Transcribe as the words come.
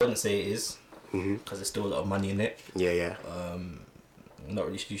wouldn't say it is, because there's still a lot of money in it. Yeah. I'm not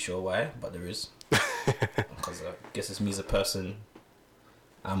really too sure why, but there is. Because I guess it's me as a person.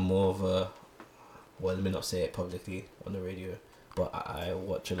 I'm more of a, well, let me not say it publicly on the radio, but I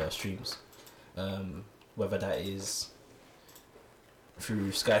watch a lot of streams. Whether that is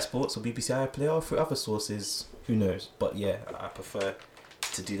through Sky Sports or BBC iPlayer or through other sources, who knows? But yeah, I prefer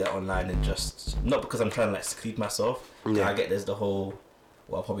to do that online and just, not because I'm trying to like seclude myself. Yeah. I get there's the whole,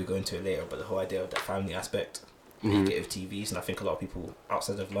 well, I'll probably go into it later, but the whole idea of the family aspect you get with TVs, and I think a lot of people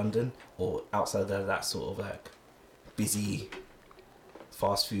outside of London or outside of that sort of like busy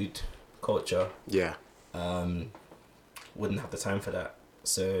fast food culture, wouldn't have the time for that.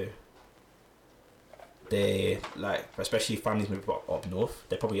 So they like, especially families maybe up north,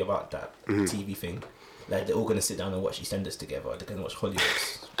 they're probably about that TV thing. Like they're all gonna sit down and watch EastEnders together. They're gonna watch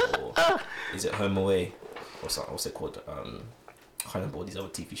Hollyoaks or is it Home Away or something? What's it called? I can't remember all these other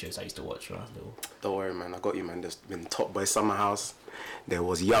TV shows I used to watch when I was little. Don't worry, man. I got you, man. There's been Top Boy Summer House. There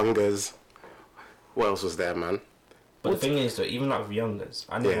was Youngers. What else was there, man? But the thing is, though, even like with Youngers,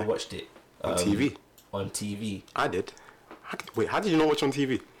 I never watched it on TV. On TV, I did. Wait, how did you not watch on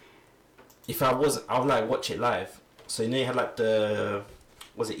TV? If I was, I would like watch it live. So you know, you had like the,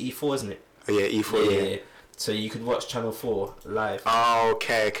 was it E4, isn't it? Oh, yeah, E4. Yeah. So you could watch Channel 4 live. Oh,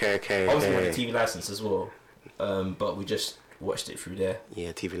 okay. Obviously, we had a TV license as well, but we just watched it through there.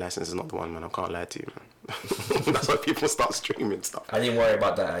 Yeah, TV license is not the one, man. I can't lie to you, man. That's why people start streaming stuff. I didn't worry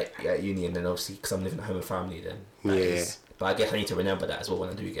about that at uni, and then obviously because I'm living at home with family, then but I guess I need to remember that as well when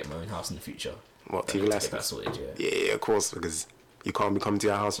I do get my own house in the future. What, TV license? Get that sorted, yeah, of course, because you can't be coming to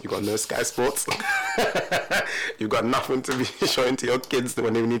your house. You got no Sky Sports. You got nothing to be showing to your kids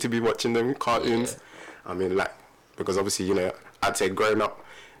when they need to be watching them cartoons. Yeah. I mean, like, because obviously, you know, I'd say growing up,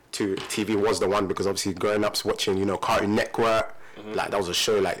 TV was the one, because obviously growing up's watching, you know, Cartoon Network, like that was a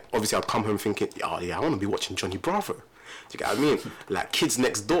show. Like obviously I'd come home thinking, oh yeah, I want to be watching Johnny Bravo. Do you get what I mean? Like Kids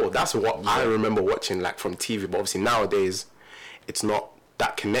Next Door, that's what I remember watching like from TV. But obviously nowadays, it's not,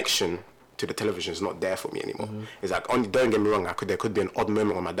 that connection to the television is not there for me anymore. It's like, don't get me wrong, there could be an odd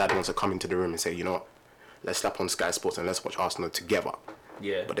moment when my dad wants to come into the room and say, you know what, let's slap on Sky Sports and let's watch Arsenal together.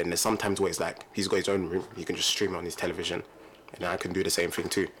 Yeah. But then there's sometimes where it's like he's got his own room, he can just stream it on his television, and I can do the same thing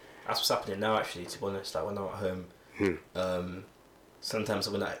too. That's what's happening now, actually, to be honest. Like when I'm at home, sometimes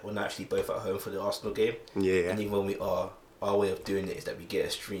we're not actually both at home for the Arsenal game. Yeah. And even when we are, our way of doing it is that we get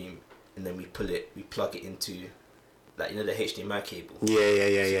a stream and then we plug it into, like, you know, the HDMI cable. Yeah.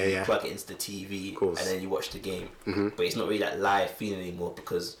 You plug it into the TV and then you watch the game. But it's not really that live feeling anymore,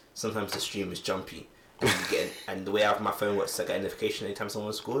 because sometimes the stream is jumpy. And the way my phone works is I get a notification anytime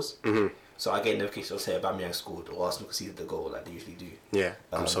someone scores. So I get a notification, say Aubameyang scored or Arsenal conceded the goal, like they usually do. Yeah,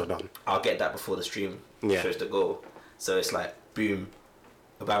 I'm so done. I'll get that before the stream shows the goal. So it's like, boom,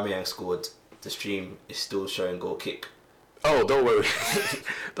 Aubameyang scored, the stream is still showing goal kick. Oh, don't worry.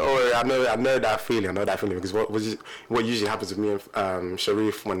 Don't worry, I know that feeling, because what usually happens with me and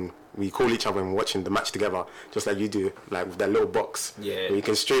Sharif when we call each other and we're watching the match together, just like you do, like with that little box. Yeah. Where you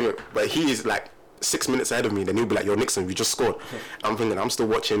can stream it, but he is like 6 minutes ahead of me, then he'll be like, yo, Nixon, we just scored. I'm thinking, I'm still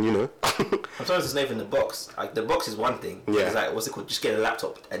watching, you know. Sometimes it's not even the box. Like, the box is one thing. Yeah. It's like, what's it called? Just get a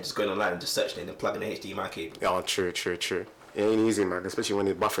laptop and just going online and just searching it and then plugging the HDMI cable. Oh, true. It ain't easy, man, especially when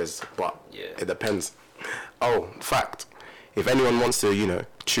it buffers, but it depends. Oh, fact, if anyone wants to, you know,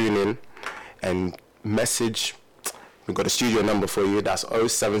 tune in and message, we've got a studio number for you. That's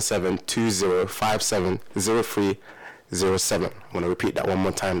 077-2057-0307. I'm going to repeat that one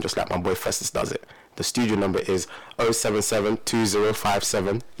more time, just like my boy Festus does it. The studio number is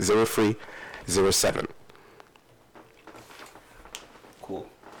 077-2057-0307. Cool.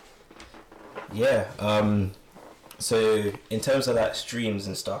 Yeah, so in terms of like streams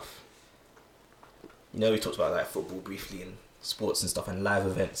and stuff, you know, we talked about like football briefly and sports and stuff and live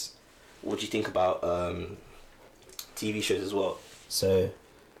events. What do you think about TV shows as well? So,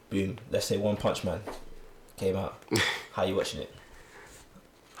 boom, let's say One Punch Man came out. How are you watching it?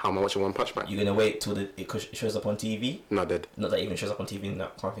 How am I watching One Punch Man? You gonna wait till it shows up on TV? No, I did. Not that it even shows up on TV. I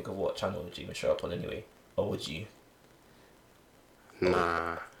can't think of what channel would you even show up on anyway. Or would you?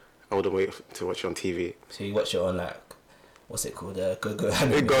 Nah, I wouldn't wait to watch it on TV. So you watch it on like, what's it called? Go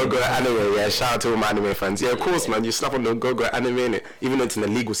Anime. Go Anime. Yeah, shout out to all my anime fans. Yeah, of course, man. You slap on the Go Anime in it, even though it's an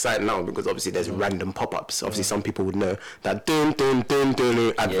illegal site now, because obviously there's random pop-ups. Obviously, some people would know that dun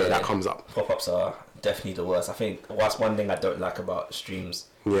advert that comes up. Pop-ups are definitely the worst. I think that's one thing I don't like about streams.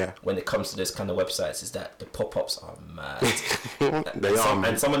 Yeah. When it comes to this kind of websites, is that the pop-ups are mad. They are, man.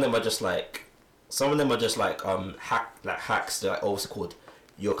 And some of them are just like hacks. They're like also called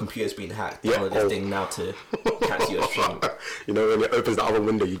your computer's been hacked. Download this thing now to cancel your stream. You know, when it opens the other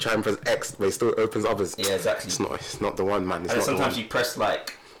window, you try and press X, but it still opens others. Yeah, exactly. It's not the one, man. It's and not sometimes the one. you press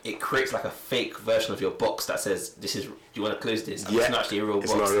like, it creates like a fake version of your box that says, "This is, do you want to close this?" And it's not actually a real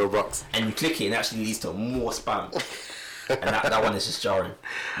box. It's not a real box. And you click it, and it actually leads to more spam. And that one is just jarring.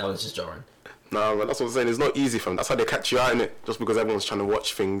 No, but that's what I'm saying. It's not easy for them. That's how they catch you out in it. Just because everyone's trying to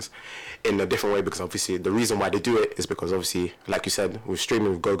watch things in a different way. Because obviously, the reason why they do it is because obviously, like you said, with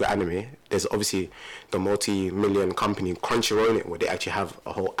streaming with GoGo Anime, there's obviously the multi-million company Crunchyroll in it, where they actually have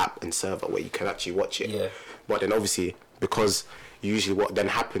a whole app and server where you can actually watch it. Yeah. But then obviously, because usually what then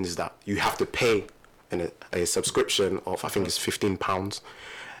happens is that you have to pay a subscription of, I think it's £15,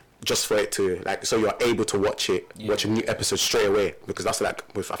 just for it to, like, so you're able to watch a new episode straight away, because that's like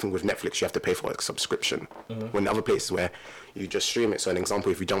I think with Netflix you have to pay for a subscription. When other places where you just stream it. So an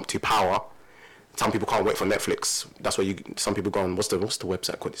example, if you jump to Power, some people can't wait for Netflix. That's why some people go on, what's the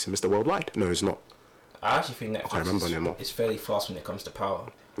website called? Is it Mr. Worldwide? No, it's not. I actually think Netflix I can't remember anymore. It's fairly fast when it comes to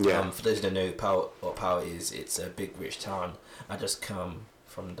Power. Yeah. For those who don't know what Power is, it's a big rich town. I just come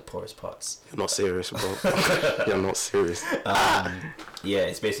from the poorest parts. You're not serious, bro. You're not serious. Yeah,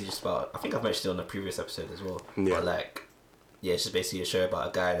 it's basically just about, I think I've mentioned it on the previous episode as well. Yeah. But like, yeah, it's just basically a show about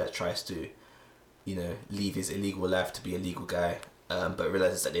a guy that tries to, you know, leave his illegal life to be a legal guy, but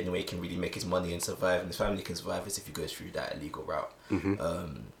realizes that the only way he can really make his money and survive, and his family can survive, is if he goes through that illegal route.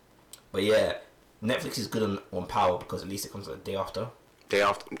 But yeah, Netflix is good on Power because at least it comes the day after.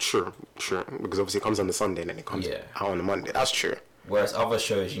 Sure. Because obviously it comes on the Sunday and then it comes out on the Monday. That's true. Whereas other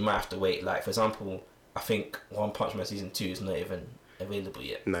shows, you might have to wait. Like, for example, I think One Punch Man Season 2 is not even available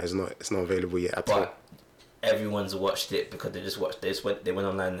yet. No, it's not. It's not available yet at all. But everyone's watched it because they went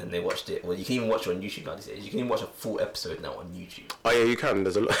online and they watched it. Well, you can even watch it on YouTube now these days. You can even watch a full episode now on YouTube. Oh yeah, you can.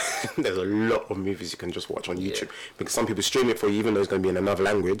 There's a lot of movies you can just watch on YouTube, because some people stream it for you, even though it's going to be in another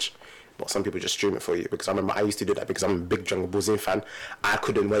language. But some people just stream it for you, because I remember I used to do that because I'm a big Dragon Ball Z fan. I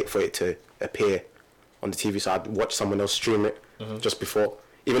couldn't wait for it to appear on the TV, so I'd watch someone else stream it just before,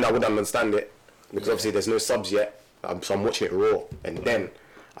 even though I wouldn't understand it, because obviously there's no subs yet. So I'm watching it raw, and then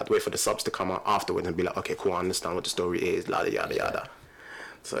I'd wait for the subs to come out afterwards and be like, okay, cool, I understand what the story is, yada yada yada.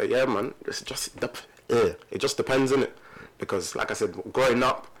 So yeah, man, it just depends, innit? Because like I said, growing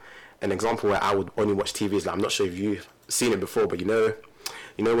up, an example where I would only watch TV is, like, I'm not sure if you've seen it before, but you know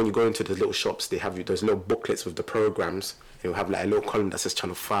when you go into the little shops, they have those little booklets with the programs. You'll have like a little column that says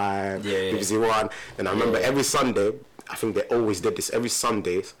Channel 5, BBC One. And I remember every Sunday, I think they always did this. Every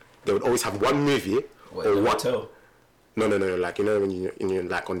Sunday, they would always have one movie or one. Hotel? No. Like, you know when you're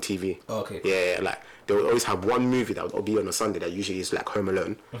like on TV. Oh, okay. Yeah, like they would always have one movie that would be on a Sunday that usually is like Home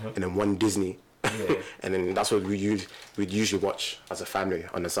Alone, and then one Disney. Yeah. And then that's what we'd usually watch as a family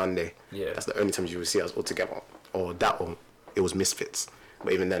on a Sunday. Yeah. That's the only time you would see us all together. Or it was Misfits.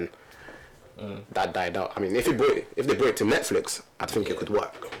 But even then, that died out. I mean, if they brought it to Netflix, I think it could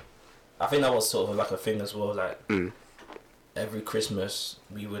work. I think that was sort of like a thing as well. Like every Christmas,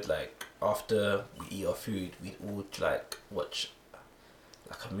 we would, like, after we eat our food, we'd all like watch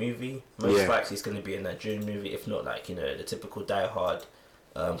like a movie. Most likely it's going to be a Nigerian movie, if not like, you know, the typical Die Hard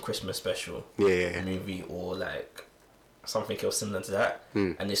Christmas special movie, or like something else similar to that.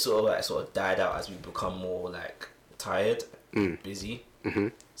 And it sort of died out as we become more like tired, busy.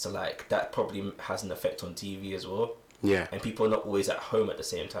 So like that probably has an effect on TV as well. Yeah. And people are not always at home at the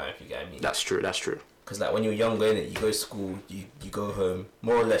same time, if you get what I mean. That's true. Because like when you're younger, innit, you go to school, you go home,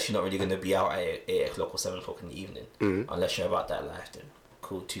 more or less you're not really going to be out at 8 o'clock or 7 o'clock in the evening, unless you're about that life. Then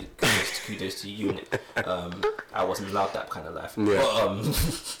cool, kudos to you, innit? I wasn't allowed that kind of life.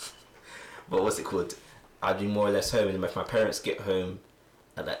 But what's it called? I'd be more or less home, and if my parents get home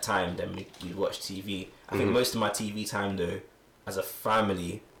at that time, then we'd watch TV. I think most of my TV time though, as a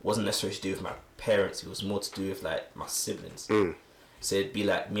family, wasn't necessarily to do with my parents. It was more to do with like my siblings. So it'd be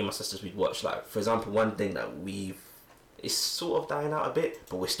like me and my sisters, we'd watch, like, for example, one thing that it's sort of dying out a bit,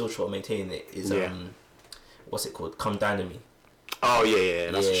 but we're still trying to maintain it, is what's it called? Come Dine to Me. Oh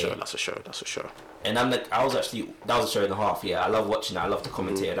yeah, that's a show. And that was a show and a half. Yeah, I love watching that. I love the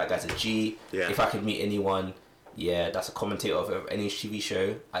commentator. That guy's a G. Yeah. If I could meet anyone, that's a commentator of any TV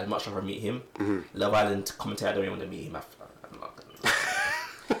show, I'd much rather meet him. Love Island commentator, I don't even want to meet him.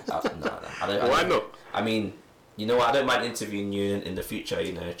 Why not? I mean, you know what? I don't mind interviewing you in the future.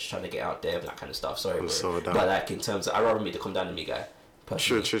 You know, just trying to get out there, that kind of stuff. Sorry, but like in terms of, I'd rather meet the Come Down to Me guy.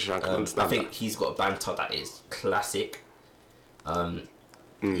 Personally. Sure. I can understand. I think he's got a banter that is classic.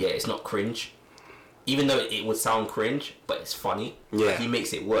 It's not cringe, even though it would sound cringe, but it's funny. Yeah, like, he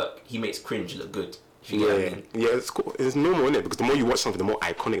makes it work. He makes cringe look good. You get what I mean? Yeah, it's cool. It's normal, isn't it? Because the more you watch something, the more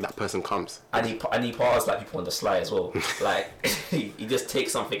iconic that person comes. And he pars like people on the sly as well. Like he just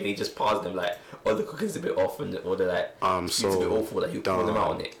takes something and he just pars them like, oh, the cooking's a bit off, or the like, it's a bit awful. Like you call them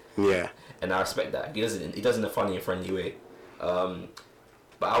out on it. Yeah. And I respect that. He does it in a funny and friendly way.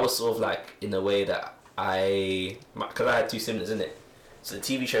 But I was sort of like in a way that because I had two siblings, innit? So the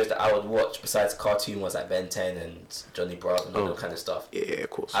TV shows that I would watch besides cartoon was like Ben 10 and Johnny Bravo and all that kind of stuff. Yeah, of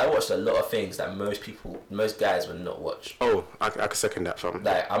course. I watched a lot of things that most guys would not watch. Oh, I can second that, fam.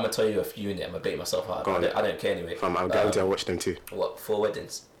 Like, I'm gonna tell you a few in it. I'm gonna bait myself out. I don't care anyway. Fam, I'll guarantee I'll watch them too. What? 4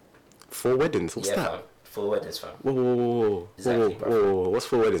 Weddings. 4 Weddings? What's that? Fam. 4 Weddings, fam. Whoa. Exactly, whoa. What's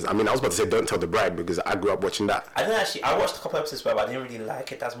 4 Weddings? I mean, I was about to say Don't Tell the Bride because I grew up watching that. I watched a couple episodes, but I didn't really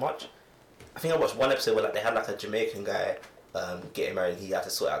like it as much. I think I watched one episode where like they had like a Jamaican guy getting married. And he had to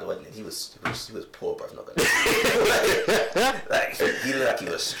sort out the wedding. And he was poor, bro. Not gonna like he looked like he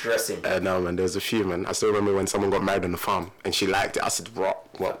was stressing. No, man. There was a few, man. I still remember when someone got married on the farm and she liked it. I said, what?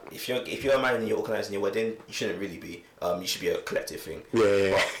 If you're married and you're organising your wedding, you shouldn't really be. You should be a collective thing.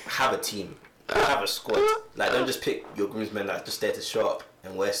 Yeah. But have a team. Have a squad. Like, don't just pick your groomsmen that just there to show up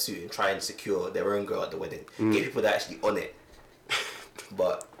and wear a suit and try and secure their own girl at the wedding. Get people that are actually on it.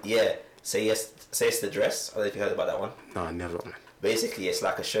 But yeah, Say Yes to the Dress. I don't know if you heard about that one. No, never, man. Basically, it's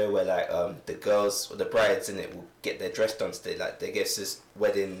like a show where like the girls or the brides in it will get their dress done. So they get this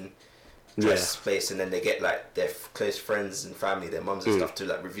wedding dress place, and then they get like their close friends and family, their mums and stuff to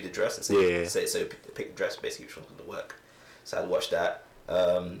like review the dress and say so pick the dress basically which one's gonna work. So I'd watch that.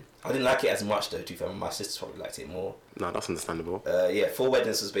 I didn't like it as much though. To be fair, my sisters probably liked it more. No, that's understandable. 4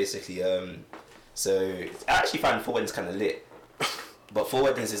 Weddings was basically so I actually find 4 Weddings kind of lit. But 4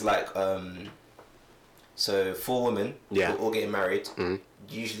 Weddings is like so 4 women who are all getting married,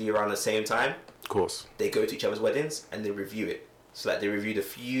 usually around the same time. Of course. They go to each other's weddings and they review it. So like they review the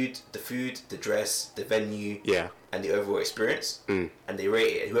food, the dress, the venue, and the overall experience, and they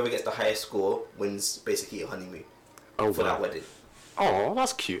rate it. Whoever gets the highest score wins basically a honeymoon for that wedding. Oh,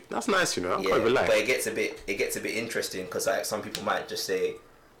 that's cute. That's nice, you know. I can't even lie. But it gets a bit interesting because like some people might just say,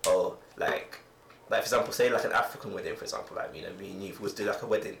 oh, like for example, say like an African wedding, for example, like me and you was do like a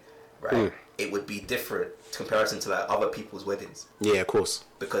wedding, right? It would be different in comparison to like other people's weddings. Yeah, of course.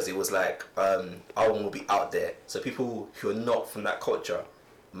 Because it was like our one will be out there, so people who are not from that culture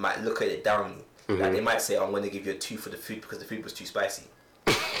might look at it downly. Like they might say, oh, I'm going to give you a 2 for the food because the food was too spicy.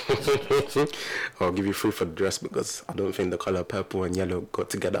 I'll give you 3 for the dress because I don't think the colour purple and yellow got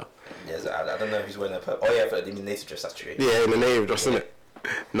together. Yes, I don't know who's wearing a purple. Oh yeah, for the native dress, that's true. Yeah, in the native dress, isn't it?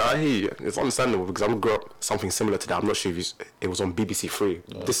 No, I hear you. It's understandable because I grew up something similar to that. I'm not sure if it was on BBC Three.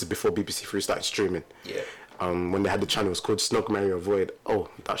 This is before BBC Three started streaming. Yeah. When they had the channel, it was called Snog, Marry, Avoid. Oh,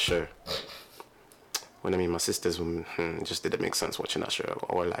 that show. When I mean my sisters, it just didn't make sense watching that show.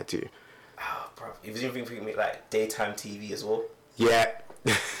 I won't lie to you. Oh, bro. If you didn't think like daytime TV as well. Yeah.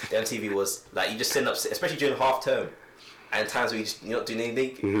 Daytime TV was like you just sit up, especially during half term, and times where you're not doing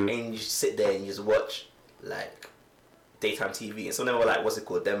anything, and you just sit there and you just watch like daytime TV. And some of them were like, what's it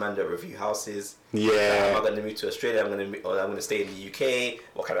called? Them man that review houses. Yeah. Like, am I going to move to Australia? I'm going to stay in the UK.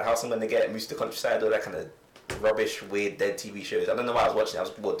 What kind of house I'm going to get? Move to the countryside. All that kind of rubbish, weird, dead TV shows. I don't know why I was watching it. I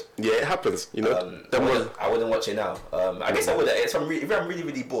was bored. Yeah, it happens. You know. I wouldn't watch it now. I guess I would. If I'm really,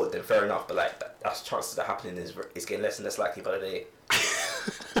 really bored, then fair enough. But like, that's chances that happening is getting less and less likely by the day.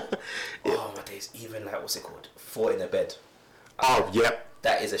 Oh my days! Even like what's it called? 4 in a Bed. Oh yeah.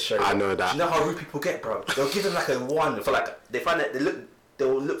 That is a show. I know that. Do you know how rude people get, bro? They'll give them like a 1 for like they find that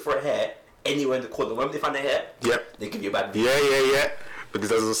they'll look for a hair anywhere in the corner. When they find a hair, they give you a bad view. Yeah. Because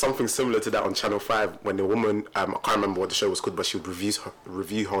there was something similar to that on Channel 5 when the woman, I can't remember what the show was called, but she would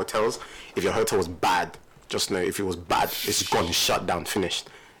review hotels. If your hotel was bad, just know if it was bad, it's gone, shut down, finished.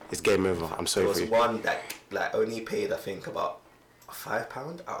 It's game over. I'm sorry for you. There was one that like only paid I think about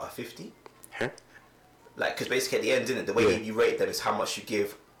 £5 out of 50. Huh? Like, because basically at the end, innit, the way you rate them is how much you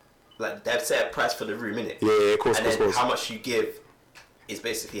give. Like, they've set a price for the room, innit? Yeah, of course, and then how much you give is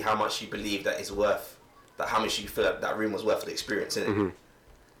basically how much you believe that is worth, that how much you feel like that room was worth for the experience, innit?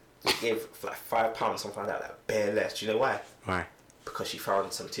 You gave for like £5, something like that, like bare less. Do you know why? Why? Because she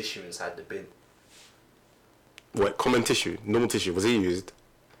found some tissue inside the bin. What, common tissue? Normal tissue? Was it used?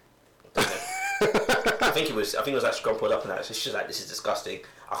 I think it was like scrumpled up and that. So she's like, this is disgusting.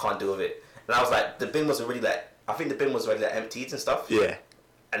 I can't deal with it. And I was like, the bin was already like, I think the bin was already like emptied and stuff. Yeah.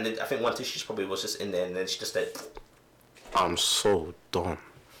 And then I think one tissue probably was just in there, and then she just said, I'm so done.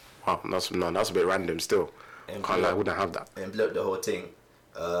 Wow, that's a bit random still. Can't lie, I wouldn't have that. And blew up the whole thing.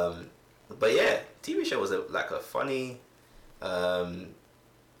 But yeah, TV show was like a funny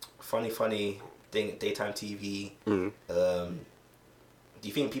thing, daytime TV. Do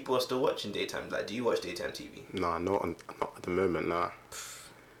you think people are still watching daytime? Like, do you watch daytime TV? Nah, not at the moment, nah.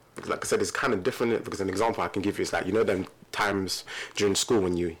 Because like I said, it's kind of different. Because an example I can give you is like, you know them times during school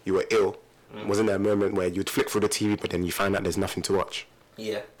when you were ill? Wasn't there a moment where you'd flick through the TV but then you find out there's nothing to watch?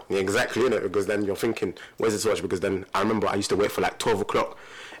 Yeah. Yeah, exactly, innit? Because then you're thinking, where's this watch? Because then I remember I used to wait for like 12 o'clock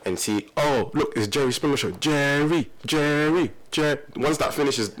and see, oh, look, it's Jerry Springer Show. Jerry. Once that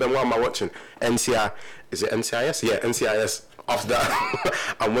finishes, then what am I watching? NCI. Is it NCIS? Yeah, NCIS. After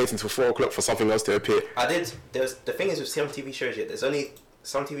that, I'm waiting till 4 o'clock for something else to appear. The thing is with some TV shows, yeah, there's only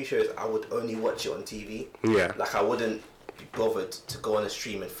some TV shows I would only watch it on TV. Yeah. Like, I wouldn't be bothered to go on a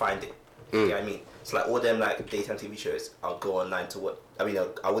stream and find it. You know what I mean? It's like all them like daytime TV shows, I'll go online to watch. I mean,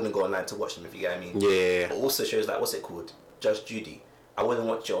 I wouldn't go online to watch them, if you get what I mean. Yeah. But also shows like, what's it called? Judge Judy. I wouldn't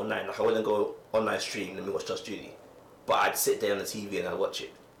watch it online. Like, I wouldn't go online stream and watch Judge Judy. But I'd sit there on the TV and I'd watch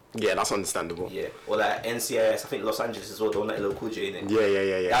it. Yeah, that's understandable. Yeah. Or like NCIS, I think Los Angeles as well, the one that Lil Cool J in it.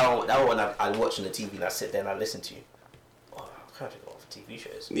 Yeah. That one I'd watch on the TV and I'd sit there and I'd listen to. Oh, I can't think of TV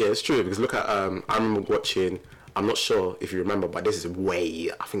shows. Yeah, it's true, because look at, I remember watching, I'm not sure if you remember, but this is way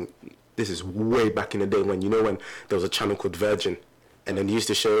back in the day when there was a channel called Virgin, and then they used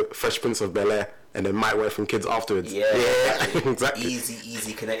to show Fresh Prince of Bel-Air and then My Wife and Kids afterwards. Yeah, exactly.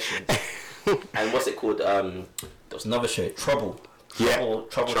 Easy connection. And what's it called? There was another show, Trouble. Trouble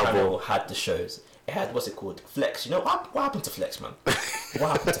Channel had the shows. It had, what's it called? Flex. You know, what happened to Flex, man?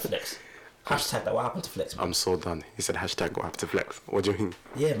 What happened to Flex? Hashtag that, what happened to Flex, man? I'm so done. He said hashtag what happened to Flex. What do you mean?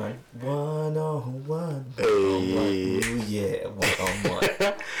 Yeah, man. 101. Hey. Ooh, yeah,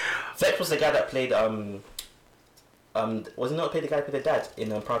 101. Flex was the guy that played, was he not the guy who played the dad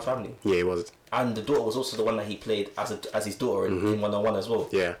in Proud Family? Yeah, he was. And the daughter was also the one that he played as his daughter in 101 as well.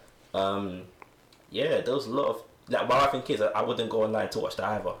 Yeah. Yeah, there was a lot of, like, My Wife and Kids, I wouldn't go online to watch that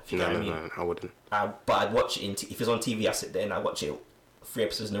either, if you know what I mean. No, I wouldn't. But I'd watch it, if it's on TV, I sit there and I watch it 3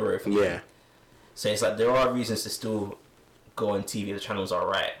 episodes in a row. Yeah. So it's like, there are reasons to still go on TV, the channels are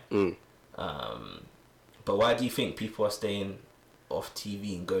right. But why do you think people are staying off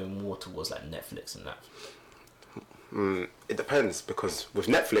TV and going more towards like Netflix and that? It depends, because with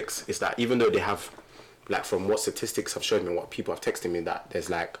Netflix, it's that even though they have, like, from what statistics have shown me, what people have texted me, that there's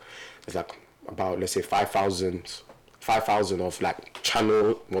like about, let's say 5,000 of like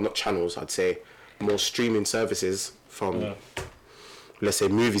not channels, I'd say more streaming services from let's say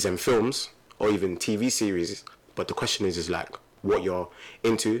movies and films or even TV series. But the question is like what you're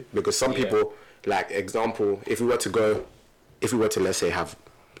into, because some people, like, example, if we were to let's say have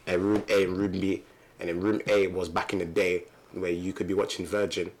a room A and room B, and then room A was back in the day where you could be watching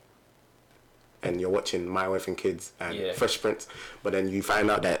Virgin and you're watching My Wife and Kids and Fresh Prince, but then you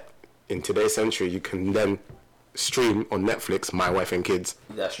find out that in today's century you can then stream on Netflix My Wife and Kids.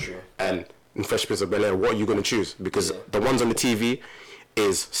 That's true. And in Fresh Prince of Bel-Air, what are you going to choose? Because the ones on the TV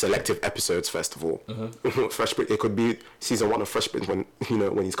is selective episodes, first of all. Fresh Prince, it could be season 1 of Fresh Prince when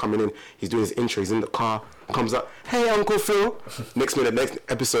he's coming in, he's doing his intro, he's in the car, comes up, hey Uncle Phil. Next minute, next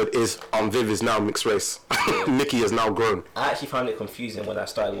episode is Viv is now mixed race. Nikki is now grown. I actually found it confusing when I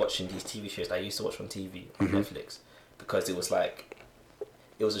started watching these TV shows that I used to watch on TV on Netflix, because it was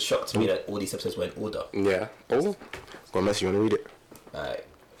a shock to me that all these episodes were in order. Yeah. Oh, got a message, you want to read it? Alright.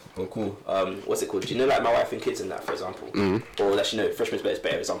 Well, cool. What's it called? Do you know, like, My Wife and Kids and that, for example? Or actually, no, Fresh Prince of Bel-Air is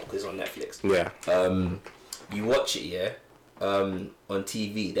better example because it's on Netflix. Yeah. You watch it, on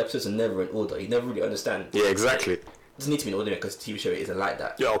TV, the episodes are never in order. You never really understand. Yeah, exactly. It doesn't need to be in order because the TV show isn't like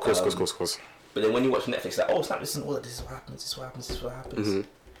that. Yeah, of course. But then when you watch Netflix, it's like, oh snap, this is in order. This is what happens. This is what happens. This is what happens.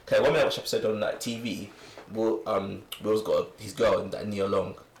 Okay, one minute I watch an episode on like TV. Will's got his girl, that Nia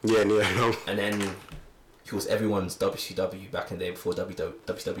Long. Yeah, Nia Long. And then he was everyone's WCW back in the day before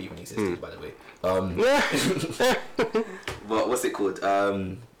WCW even existed, by the way. But what's it called?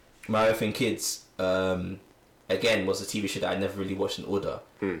 My Wife and Kids, again, was a TV show that I never really watched in order.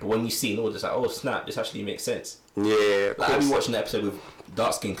 But when you see in order, it's like, oh snap, this actually makes sense. Yeah, like, I'll be watching an episode with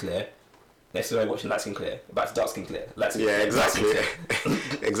dark skin Claire. Next time I'm watching light skin Claire. Back to dark skin Claire. Exactly.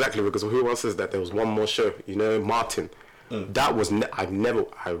 Exactly, because who else says that there was one more show, Martin. That was I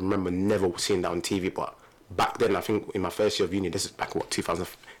remember never seeing that on TV, but back then, I think in my first year of uni, this is back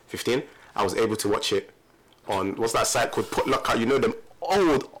 2015, I was able to watch it on, what's that site called, Put Locker, them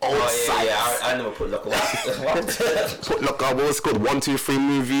old sites. Yeah, I never Put Locker. Put Locker, what was it called, 1, 2, 3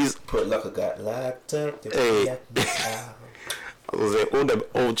 movies. Put Locker got locked up. Hey. I was like, all them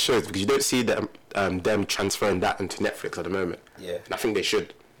old shows, because you don't see them transferring that into Netflix at the moment. Yeah. And I think they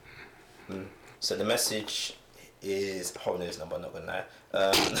should. So the message is, hold on, this number, I'm not gonna lie.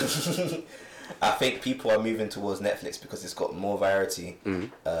 I think people are moving towards Netflix because it's got more variety,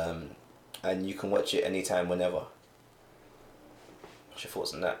 and you can watch it anytime, whenever. What's your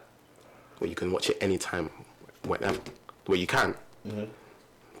thoughts on that? Well, you can watch it anytime, whenever. Well, you can. Mm-hmm.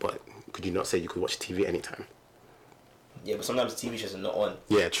 But could you not say you could watch TV anytime? Yeah, but sometimes TV shows are not on.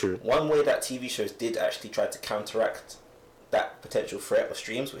 Yeah, true. One way that TV shows did actually try to counteract that potential threat of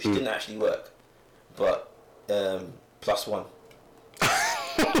streams, which didn't actually work, but Plus One.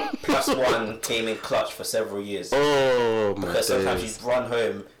 Plus One came in clutch for several years. Oh my Because sometimes you run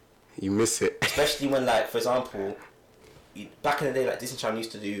home, you miss it. especially when, like, for example, back in the day, like Disney Channel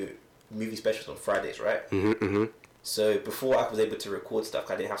used to do movie specials on Fridays, right? So before I was able to record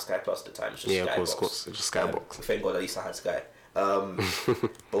stuff, I didn't have Sky Plus at the time. It was just Yeah, Sky of course, just Skybox. Thank God at least I had Sky. But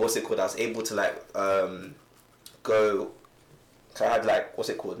what's it called? I was able to like go. Cause I had like what's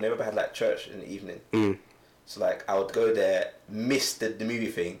it called? Remember I had like church in the evening. So like I would go there, miss the movie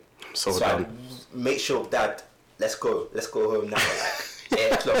thing. So I'd make sure, Dad, let's go home now. Like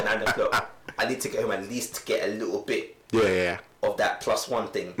 8 o'clock, 9 o'clock. I need to get home at least to get a little bit. Of that Plus One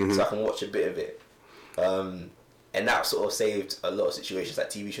thing, so I can watch a bit of it. And that sort of saved a lot of situations,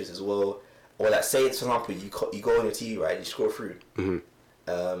 like TV shows as well. Or like, say, for example, you go on your TV, right, and you scroll through.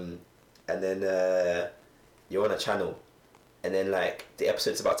 And then you're on a channel, and then like the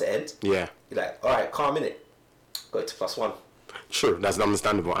episode's about to end. Yeah. You're like, alright, calm in it. Go to Plus One. True, that's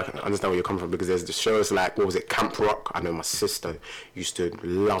understandable. I can understand where you're coming from, because there's the shows like, what was it, Camp Rock? I know my sister used to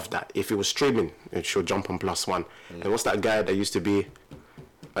love that. If it was streaming, she'll jump on Plus One. And what's that guy that used to be,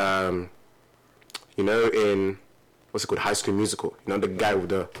 you know, in, what's it called, High School Musical? You know, the guy with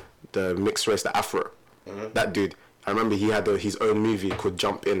the mixed race, the Afro. That dude. I remember he had his own movie called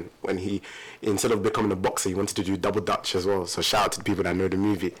Jump In, when he, instead of becoming a boxer, he wanted to do double dutch as well. So shout out to the people that know the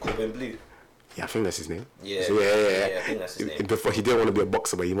movie. Corbin Blue. Yeah, I think that's his name. Yeah, so, yeah. I think that's his name. Before, he didn't want to be a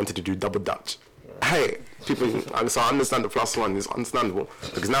boxer, but he wanted to do double dutch. Hey, people, so I understand the Plus One. It's understandable,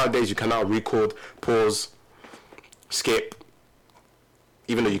 because nowadays you can now record, pause, skip,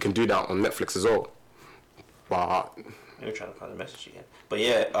 even though you can do that on Netflix as well. But I'm trying to find the message again. But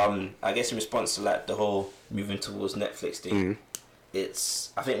yeah, I guess in response to like the whole moving towards Netflix thing,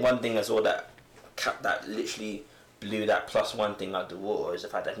 it's, I think one thing as well that literally blew that Plus One thing out the water is the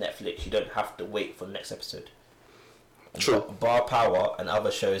fact that Netflix, you don't have to wait for the next episode. True. Bar Power and other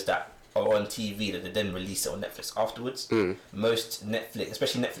shows that are on TV that they then release it on Netflix afterwards. Most Netflix,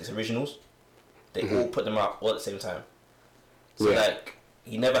 especially Netflix originals, they all put them out all at the same time. So like,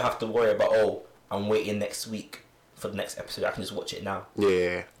 you never have to worry about, oh, I'm waiting next week for the next episode. I can just watch it now.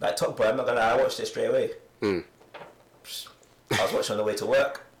 Yeah. Like Top Boy, I'm not gonna lie, I watched it straight away. I was watching on the way to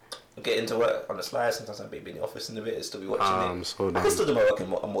work. Get into work on the slide. Sometimes I'd be in the office in a bit and still be watching it. So I can still do my work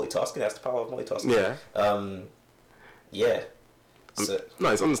and multitasking. That's the power of multitasking. Yeah. Yeah. So, no,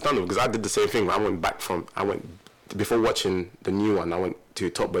 it's understandable, because I did the same thing. Before watching the new one, I went to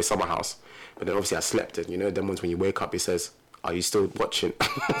Top Boy Summer House, but then obviously I slept it. You know, them ones when you wake up, it says, "Are you still watching?"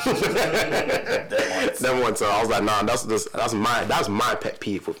 Them ones. So I was like, nah, that's my pet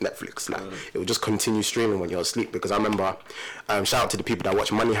peeve with Netflix. Like, it will just continue streaming when you're asleep. Because I remember, shout out to the people that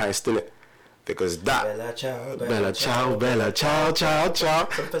watch Money Heist, innit? Because that Bella ciao, Bella ciao, Bella ciao, ciao, ciao.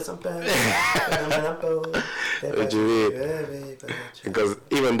 What do you mean? Because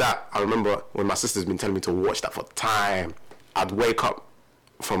even that, I remember when my sister's been telling me to watch that for time. I'd wake up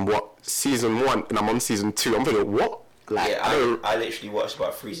from season 1 and I'm on season 2. I'm thinking, what? Like, yeah, I literally watched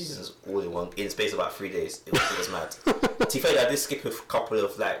about 3 seasons all in space of about 3 days. It was mad. To be fair, I did skip a couple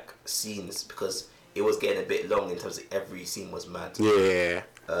of like scenes because it was getting a bit long in terms of every scene was mad. Yeah.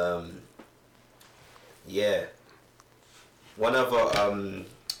 Yeah. One other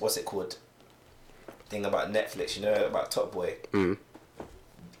what's it called? Thing about Netflix, you know, about Top Boy.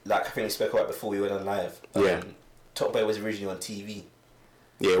 Like I think we spoke about before we went on live. Top Boy was originally on TV.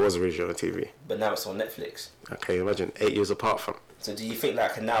 Yeah, it was originally on TV. But now it's on Netflix. Okay, imagine 8 years apart from. So do you think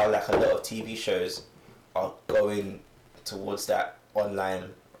like now like a lot of TV shows are going towards that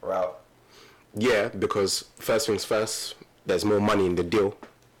online route? Yeah, because first things first, there's more money in the deal.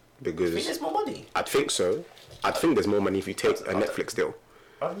 Because You think there's more money? I'd think so. I'd think there's more money if you take a Netflix deal.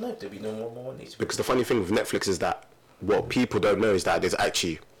 I don't know if there'd be no more money. Because the funny thing with Netflix is that what people don't know is that there's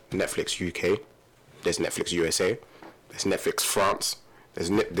actually Netflix UK, there's Netflix USA, there's Netflix France, there's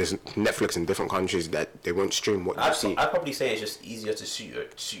Netflix in different countries that they won't stream what you see. I'd probably say it's just easier to shoot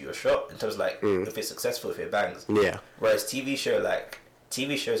your shot in terms of like if it's successful, if it bangs. Yeah. Whereas TV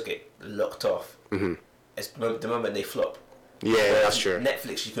shows get locked off. It's the moment they flop. Yeah, Whereas that's true.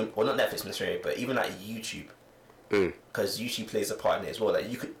 Netflix, you can, well, not Netflix necessarily, but even like YouTube, because YouTube plays a part in it as well.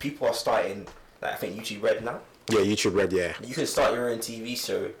 Like people are starting, like I think YouTube Red now. Yeah, YouTube Red. Yeah. You can start your own TV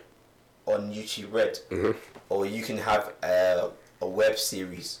show on YouTube Red, or you can have a web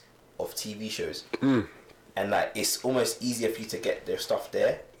series of TV shows. and like it's almost easier for you to get their stuff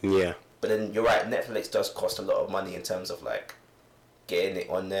there. Yeah. But then you're right, Netflix does cost a lot of money in terms of like getting it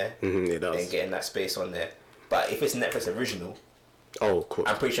on there. It does. And getting that space on there. But if it's Netflix original, cool.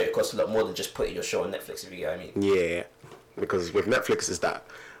 I'm pretty sure it costs a lot more than just putting your show on Netflix, if you get what I mean. Yeah, because with Netflix is that,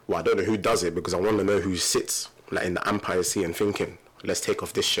 well, I don't know who does it, because I want to know who sits like in the Empire seat and thinking, let's take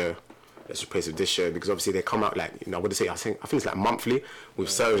off this show, let's replace it with this show, because obviously they come out like, you know, what do they say, I think it's like monthly, with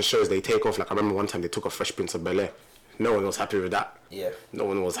certain shows they take off. Like I remember one time they took off Fresh Prince of Bel-Air. No one was happy with that. Yeah. No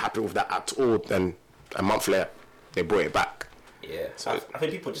one was happy with that at all. Then a month later, they brought it back. Yeah. So I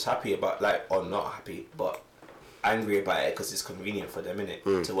think people are just happy about, like, or not happy, but angry about it because it's convenient for them,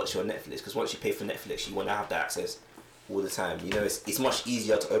 innit, to watch it on Netflix. Because once you pay for Netflix, you want to have that access all the time. You know, it's much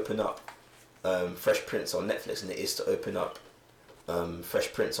easier to open up Fresh Prince on Netflix than it is to open up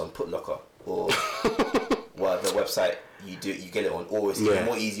Fresh Prince on Putlocker or whatever website you get it on. Or it's even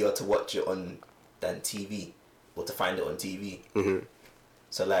more easier to watch it on than TV, or to find it on TV.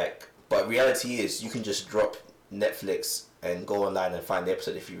 So like, but reality is you can just drop Netflix and go online and find the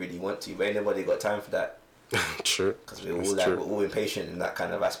episode if you really want to. But ain't nobody got time for that. True. Because we're all impatient in that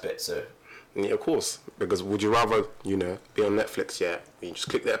kind of aspect. So yeah, of course. Because would you rather, you know, be on Netflix, you just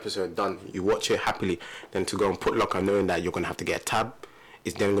click the episode, done, you watch it happily, than to go and put locker knowing that you're gonna have to get a tab.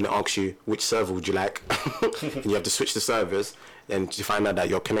 It's then gonna ask you which server would you like, and you have to switch the servers. Then you find out that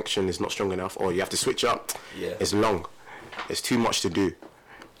your connection is not strong enough, or you have to switch up. Yeah, it's long. It's too much to do.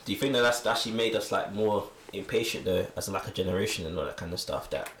 Do you think that that's actually made us like more impatient though, as like a generation and all that kind of stuff?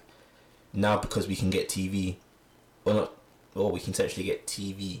 That now because we can get TV, or we can essentially get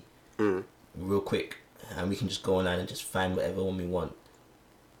TV real quick, and we can just go online and just find whatever one we want.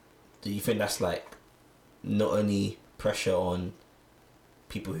 Do you think that's like not only pressure on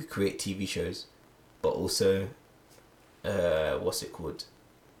people who create TV shows, but also what's it called,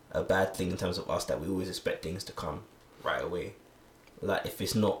 a bad thing in terms of us, that we always expect things to come right away? Like if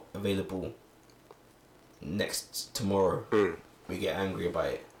it's not available tomorrow, we get angry about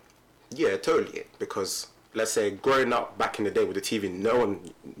it. Yeah, totally. Because let's say growing up back in the day with the TV,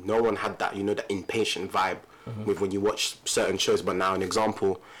 no one had that, you know, that impatient vibe with when you watch certain shows. But now, an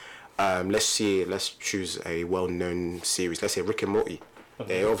example, let's choose a well-known series. Let's say Rick and Morty.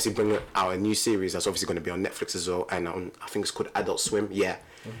 They obviously bring out a new series that's obviously going to be on Netflix as well, and I think it's called Adult Swim. Yeah,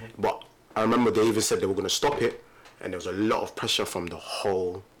 but I remember they even said they were going to stop it, and there was a lot of pressure from the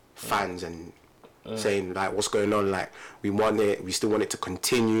whole fans and saying like, what's going on? Like, we still want it to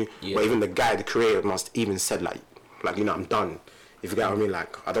continue. Yeah. But even the creator, must even said like you know, I'm done. If you get what I mean,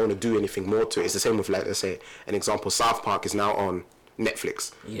 like I don't want to do anything more to it. It's the same with, like, let's say an example, South Park is now on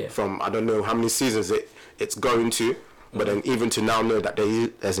Netflix. Yeah. From I don't know how many seasons it's going to. But then even to now know that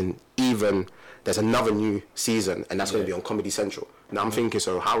there's another new season, and that's going to be on Comedy Central. Now I'm thinking,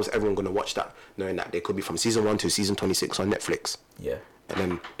 so how is everyone going to watch that, knowing that they could be from season 1 to season 26 on Netflix? Yeah. And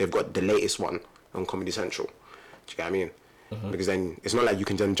then they've got the latest one on Comedy Central. Do you get what I mean? Because then it's not like you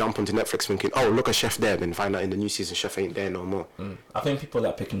can then jump onto Netflix thinking, oh, look, a Chef there, then find out in the new season Chef ain't there no more. I think people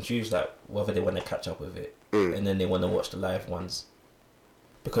like pick and choose like whether they want to catch up with it, and then they want to watch the live ones,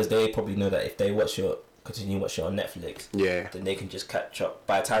 because they probably know that if they continue watching it on Netflix, then they can just catch up.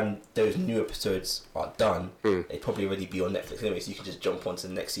 By the time those new episodes are done, they'd probably already be on Netflix anyway, so you can just jump on to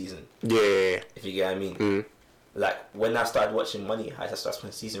the next season. Yeah. If you get what I mean. Like, when I started watching Money Heist, that's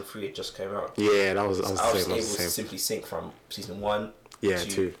when season 3 had just came out. Yeah, I was able to simply sync from season 1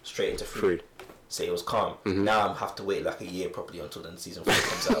 to straight into 3. So it was calm. Now I have to wait like a year probably until then season 4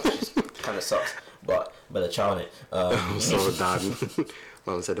 comes out, which kind of sucks. But better try on it. I'm so done.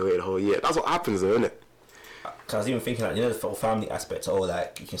 Mum said to wait the whole year. That's what happens though, isn't it? Cause I was even thinking, like, you know, the whole family aspect. Oh,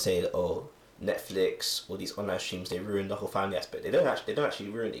 like you can say that, oh, Netflix, all these online streams, they ruin the whole family aspect. They don't actually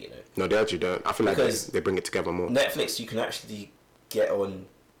ruin it, you know. No, they actually don't. I feel because like they bring it together more. Netflix, you can actually get on.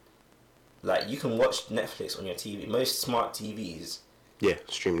 Like, you can watch Netflix on your TV. Most smart TVs. Yeah,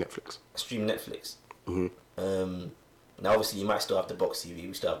 stream Netflix. Now, obviously, you might still have the box TV.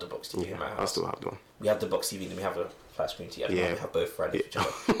 We still have the box TV in my house. I still have one. We have the box TV, then we have a flat screen TV. We have both right next to each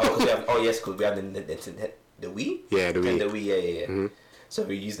other. Cool. We have the Wii. Yeah, the Wii. The Wii, yeah. So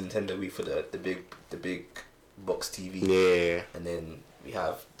we use Nintendo Wii for the big box TV. Yeah. And then we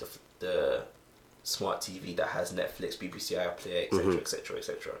have the smart TV that has Netflix, BBC iPlayer, etc., etc.,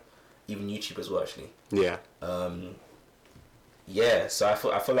 etc. Even YouTube as well, actually. Yeah. Yeah. So I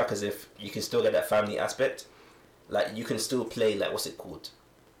feel like as if you can still get that family aspect. Like, you can still play, like, what's it called?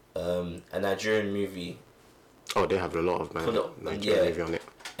 A Nigerian movie. Oh, they have a lot of Nigerian movie on it.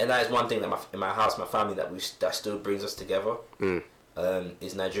 And that is one thing that in my house, my family, that still brings us together.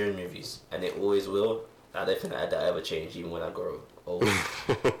 Is Nigerian movies, and it always will. I don't think that ever change, even when I grow old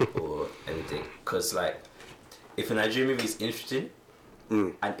or anything. Because, like, if a Nigerian movie is interesting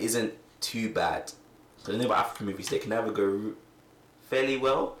and isn't too bad, because I know about African movies, they can either go fairly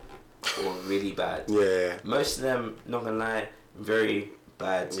well or really bad. Yeah. Most of them, not gonna lie, very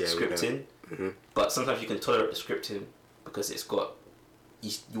bad scripting. But sometimes you can tolerate the scripting because it's got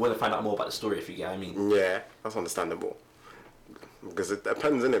you want to find out more about the story, if you get what I mean. Yeah, that's understandable. Because it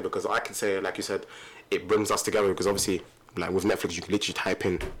depends, innit? Because I could say, like you said, it brings us together. Because obviously, like with Netflix, you can literally type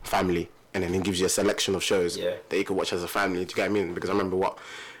in family, and then it gives you a selection of shows that you can watch as a family. Do you get what I mean? Because I remember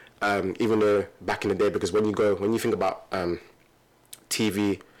even though back in the day, because when you think about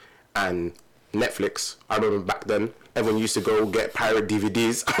TV and Netflix, I remember back then everyone used to go get pirate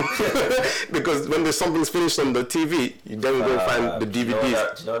DVDs because when there's something's finished on the TV, you then go find the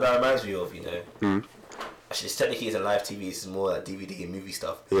DVDs. Do you know what that reminds me of? Actually, technically it's a live TV. It's more like DVD and movie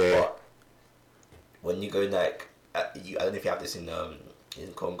stuff. Yeah. But when you go like, I don't know if you have this in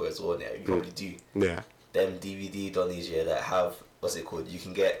Congo as well. You probably do. Yeah. Them DVD donnies, that have what's it called? You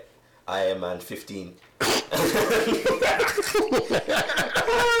can get Iron Man 15.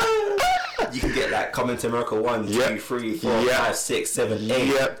 You can get like Coming to America 1, 2, 3, 4, 5, 6, 7,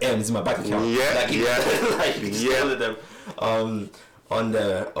 8 M's in my bank account. All of them on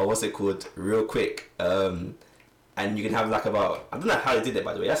the what's it called? Real quick. And you can have like about, I don't know how they did it,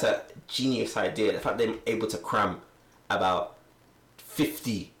 by the way. That's a genius idea. The fact they're able to cram about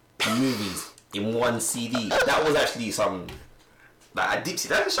 50 movies in one CD. That was actually some. Like, I deep see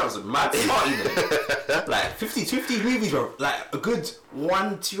that sounds mad smart, like 50 movies were like a good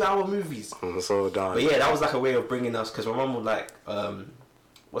 1-2 hour movies. I'm so done. But yeah, that was like a way of bringing us, because my mum would like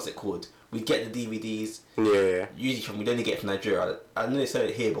what's it called? We'd get the DVDs. Yeah. Usually we'd only get it from Nigeria. I know they sell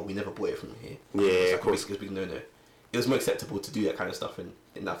it here, but we never bought it from here. Yeah, of course. Because we know it was more acceptable to do that kind of stuff in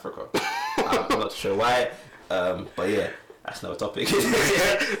Africa. I'm not sure why, but yeah. That's another topic.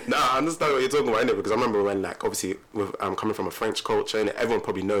 Nah, I understand what you're talking about, innit? Because I remember when, like, obviously, with coming from a French culture, and everyone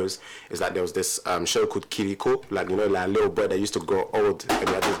probably knows, is like there was this show called Kiriko, like, like a little boy that used to grow old and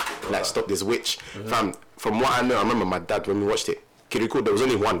he had to, like, stop this witch. From what I know, I remember my dad, when we watched it, Kiriko, there was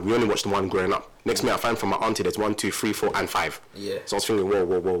only one. We only watched the one growing up. Next minute, I find from my auntie, there's 1, 2, 3, 4, and 5. Yeah. So I was thinking, whoa.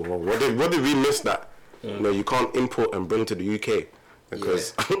 What did we miss that? You can't import and bring to the UK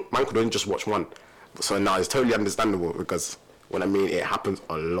because man could only just watch one. So now it's totally understandable because it happens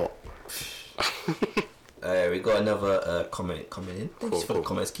a lot. We got another comment coming in. Thanks for the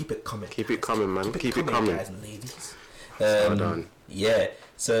comments. Keep it coming. Keep it coming, man. Keep it coming, guys and ladies. Well done. Yeah.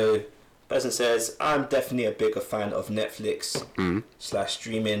 So, person says, I'm definitely a bigger fan of Netflix /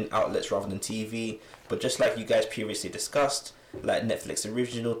 streaming outlets rather than TV. But just like you guys previously discussed, like Netflix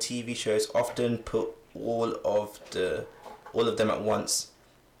original TV shows often put all of them at once.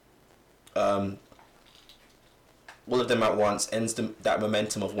 All of them at once ends that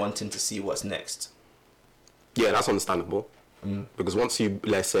momentum of wanting to see what's next. Yeah, that's understandable. Because once you,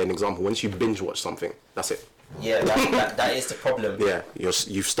 let's say an example, once you binge watch something, that's it. Yeah, that is the problem. Yeah,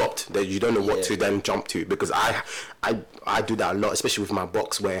 you've stopped. That you don't know what to then jump to. Because I do that a lot, especially with my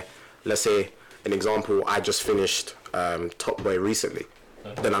box. Where, let's say an example, I just finished Top Boy recently.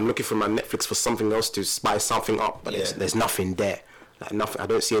 Then I'm looking for my Netflix for something else to spice something up, but there's nothing there. Like nothing. I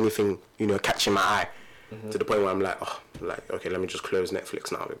don't see anything, catching my eye. To the point where I'm like, okay, let me just close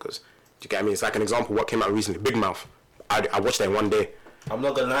Netflix now because, do you get me? It's like an example, what came out recently, Big Mouth. I watched that in one day. I'm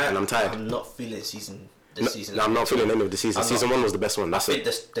not gonna lie, and I'm tired. I'm not feeling this season. No, I'm not feeling any of the season. Season 1 was the best one. That's it.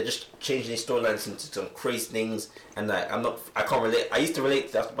 They're just changing their storylines into some crazy things, and like I can't relate. I used to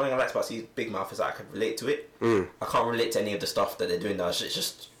relate. That's one thing I liked about Big Mouth is that I could relate to it. I can't relate to any of the stuff that they're doing now. It's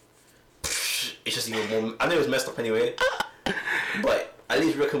just even more. I know it was messed up anyway, but. At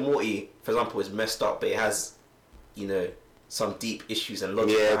least Rick and Morty, for example, is messed up, but it has, some deep issues and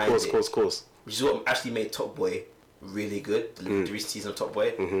logic behind it. Of course. Which is what actually made Top Boy really good. The recent season of Top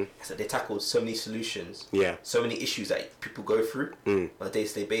Boy, is that they tackled so many solutions, so many issues that people go through on a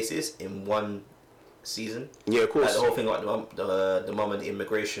day-to-day basis in one season. Yeah, of course. Like the whole thing about the mum and the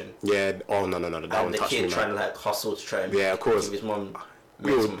immigration. Yeah. Oh no, that and one the touched kid me, trying to hustle to try and of course. keep his mum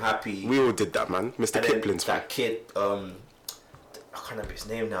makes him happy. We all did that, man. Mr. Kipling's that kid. I can't remember his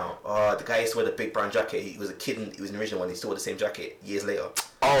name now. The guy used to wear the big brown jacket. He was a kid. He was in the original one. He still wore the same jacket years later.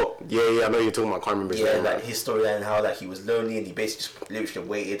 Oh yeah. I know you're talking about. I can't remember his name. Yeah, like his storyline, how like he was lonely and he basically just literally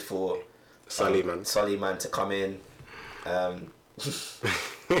waited for Sully man to come in.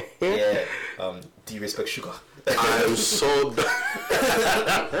 Do you respect sugar? I'm so.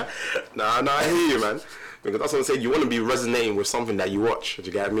 Nah, I hear you, man. Because that's what I'm saying. You want to be resonating with something that you watch. Do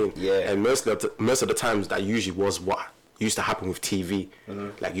you get what I mean? Yeah. And most of the times that usually was what used to happen with TV.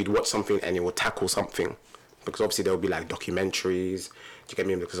 Like you'd watch something and it would tackle something, because obviously there would be like documentaries. Do you get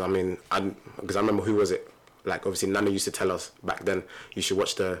me? Because I remember, who was it? like obviously Nana used to tell us back then, you should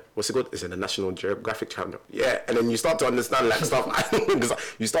watch what's it called? Is it the National Geographic channel? Yeah, and then you start to understand like stuff. Because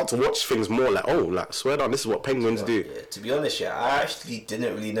you start to watch things more like, oh, like swear down, this is what penguins do. Yeah, to be honest, I actually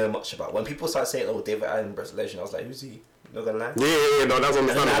didn't really know much about when people started saying, oh, David Attenborough's a legend. I was like, who's he? Not gonna lie. Yeah, no, that's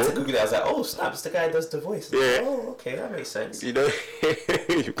understandable. And I had to Google it. I was like, oh snap, it's the guy who does the voice. Yeah. Oh, okay, that makes sense. You know,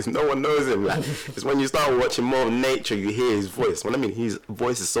 because no one knows him. Like, it's when you start watching more of nature, you hear his voice. When I mean, his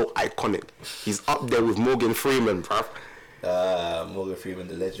voice is so iconic. He's up there with Morgan Freeman, bruv. Morgan Freeman,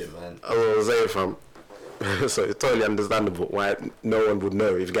 the legend, man. I was saying, fam. So it's totally understandable why no one would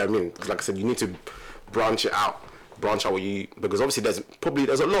know, if you get what I mean. Because like I said, you need to branch out what you, because obviously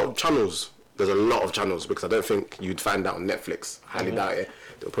there's a lot of channels. There's a lot of channels, because I don't think you'd find that on Netflix. Highly doubt it.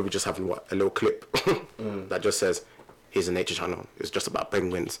 They'll probably just have a little clip that just says, here's a nature channel. It's just about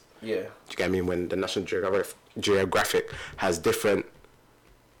penguins. Yeah. Do you get what I mean? When the National Geographic has different,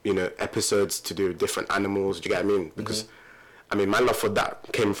 episodes to do with different animals. Do you get what I mean? Because, I mean, my love for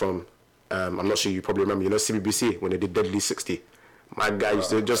that came from, I'm not sure you probably remember, CBBC, when they did Deadly 60. My guy used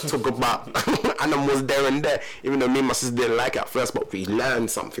to just talk about animals there and there, even though me and my sister didn't like it at first, but we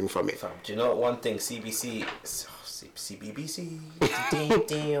learned something from it. Fam, do you know one thing? CBBC,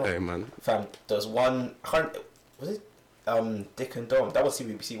 hey man. Fam, there's one. Was it Dick and Dom? That was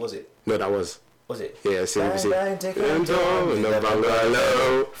CBBC, was it? No, that was. Was it? Yeah, CBBC. Bang, Dick and Dom in the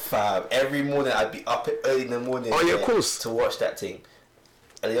bungalow. Fam, every morning I'd be up early in the morning. Oh yeah, of course. To watch that thing.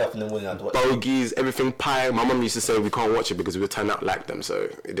 Early up in the morning I'd watch Bogies, everything pie. My mum used to say we can't watch it because we would turn out like them, so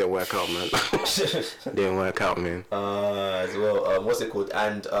it didn't work out, man. It didn't work out, man. As well, what's it called?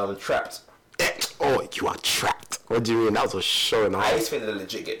 And Trapped. Oh, you are trapped. What do you mean? That was a show and a half. I used to think they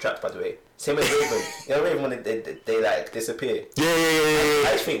legit get trapped, by the way. Same as Raven. You know Raven when they like disappear. Yeah. I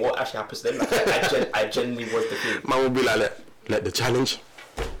just think what actually happens to them. Like, I genuinely was the thing. Man would be like, let the challenge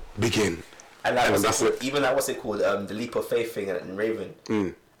begin. And like, even like what's it called? The leap of faith thing in Raven.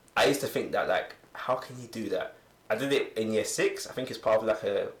 I used to think that like, how can you do that? I did it in year 6. I think it's part of like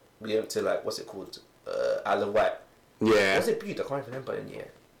we went to like what's it called? Isle of Wight. Yeah. Was it beautiful? I can't remember in year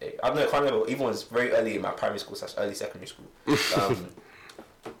 8. I don't know. I can't remember. Even when it was very early in my primary school / early secondary school.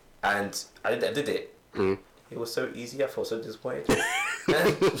 And I did it. It was so easy. I felt so disappointed.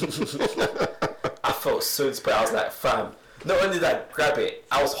 I felt so disappointed. I was like, fam. Not only did I grab it,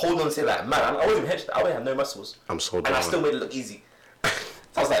 I was holding on to it like, man, I wasn't hedged. I didn't have no muscles. I'm so down. And I still made it look easy. So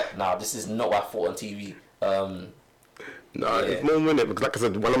I was like, nah, this is not what I thought on TV. It's more than it, because like I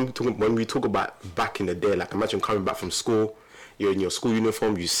said, when we talk about back in the day, like imagine coming back from school, you're in your school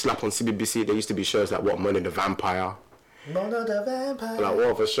uniform, you slap on CBBC. There used to be shows like Mona the Vampire. Mona the Vampire. Like what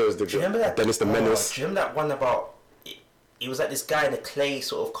other shows did you remember that? Dennis the Menace. Do you remember that one about? It was like this guy in a clay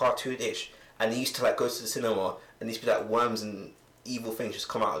sort of cartoonish, and he used to like go to the cinema, and there used to be like worms and evil things just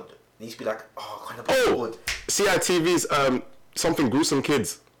come out. And he used to be like, kind of bored. CITV's something gruesome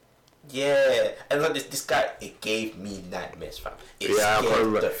kids. Yeah, and like this guy, it gave me nightmares, fam. I can't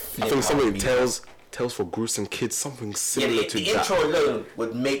remember. I think something Tales for Gruesome Kids, something similar to that. The intro alone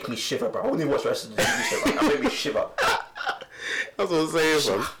would make me shiver, bro. I wouldn't even watch the rest of the TV show. Like, it made me shiver. That's what I'm saying,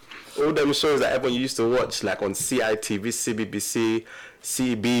 man. All them shows that everyone used to watch, like on CITV, CBBC,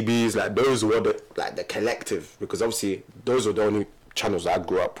 CBBS, like those were the collective, because obviously those were the only channels that I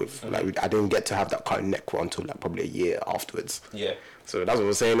grew up with. Like I didn't get to have that Cartoon Network until like probably a year afterwards. Yeah. So that's what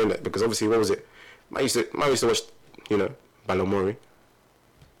I'm saying, innit? Because obviously, what was it? I used to watch, Balomori.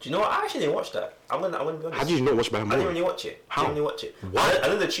 Do you know what? I actually didn't watch that. I'm gonna be honest. How did you not watch Balomori? I didn't really watch it. How? I didn't really watch it. What? I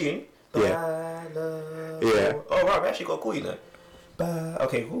know the tune. Yeah. Yeah. Oh right, we actually got cool,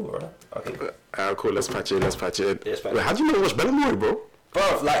 Okay, cool, right? Okay. Cool. Let's patch it. Yes, Wait, how do you not watch Balomori, bro?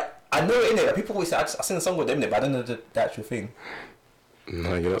 Bro, like I know it in it. Like, people always say I sing a song with them in it, but I don't know the actual thing.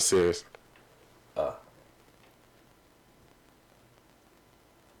 No, you're not serious. The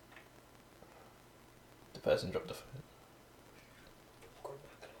person dropped the phone.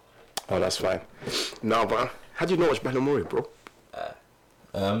 Oh, that's fine. No, but how do you not watch Balomori, bro?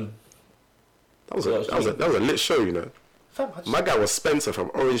 That was a lit show, Fam, my guy was Spencer from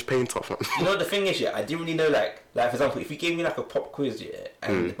Orange Painter, fam. You know the thing is, I didn't really know like for example, if you gave me like a pop quiz,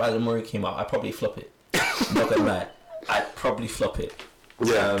 and Balomori came out, I'd probably flop it. I'm not gonna lie, I'd probably flop it.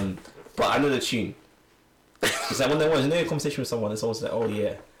 Yeah. But I know the tune. It's like when there was a conversation with someone, and someone's like, "Oh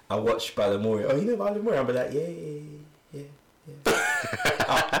yeah, I watched Balomori." Oh, you know Balomori? I'll be like, yeah. Yeah.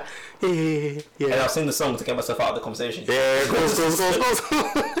 And I'll sing the song to get myself out of the conversation. Yeah, go.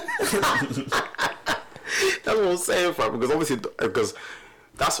 That's what I'm saying, fam. Because obviously,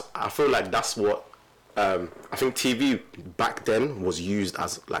 I feel like that's what I think TV back then was used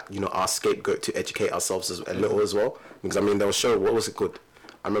as like our scapegoat to educate ourselves a little as well. Because I mean, they'll show what was it called?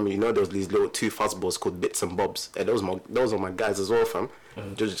 I remember, you know, there was these little 2 fuzzballs called Bits and Bobs. Yeah, those are my guys as well, fam.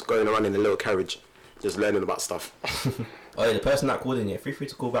 Just going around in a little carriage, just learning about stuff. Oh yeah, the person that called in here, feel free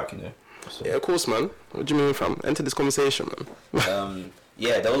to call back, you know. So. Yeah, of course, man. What do you mean, fam? Enter this conversation, man.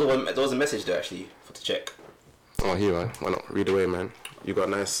 Yeah, there was a message there actually to check. Oh, here, man. Why not? Read away, man. You got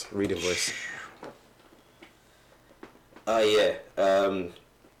a nice reading voice.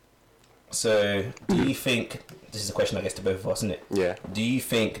 So, do you think, this is a question I guess to both of us, isn't it? Yeah. Do you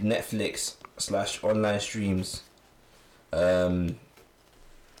think Netflix / online streams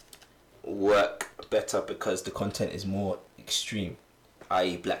work better because the content is more extreme,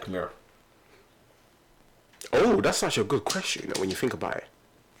 i.e. Black Mirror? Oh, that's such a good question when you think about it.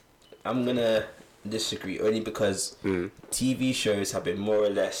 I'm going to disagree only because TV shows have been more or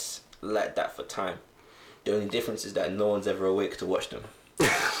less like that for time. The only difference is that no one's ever awake to watch them.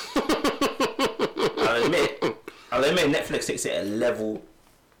 I'll admit Netflix takes it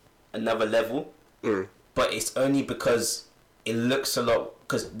another level, but it's only because it looks a lot,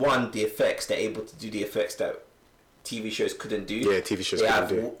 because one, the effects, they're able to do the effects that TV shows couldn't do. Yeah, TV shows couldn't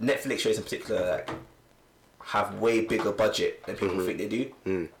do. Netflix shows in particular, like, have way bigger budget than people think they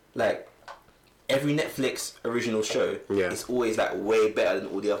do. Like, every Netflix original show is always like way better than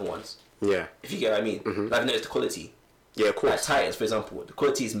all the other ones. Yeah. If you get what I mean. Like, I've noticed the quality. Yeah, of course. Like Titans, for example, the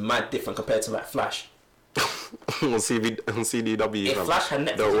quality is mad different compared to like Flash. on CDW, if Flash had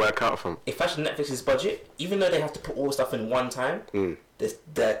Netflix, they'll work out from. If Flash had Netflix's budget, even though they have to put all the stuff in one time,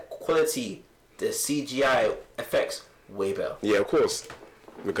 the quality, the CGI effects, way better. Yeah, of course.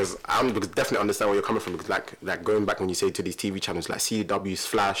 Because definitely understand where you're coming from. Because like going back when you say to these TV channels like CW's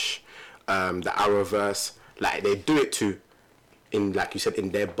Flash, the Arrowverse, like they do it in, like you said,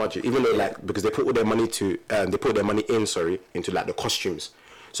 in their budget. Even though because they put all their money into like the costumes,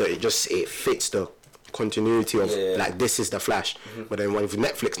 so it fits the continuity of like this is the Flash. But then with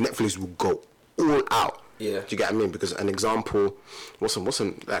Netflix will go all out. Yeah. Do you get what I mean? Because an example, what's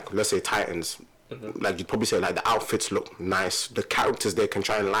like, let's say Titans. Like you'd probably say like the outfits look nice, the characters they can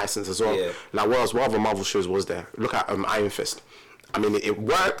try and license as well. Like what other Marvel shows was there? Look at Iron Fist. I mean it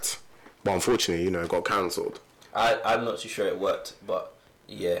worked, but unfortunately, it got cancelled. I'm not too sure it worked, but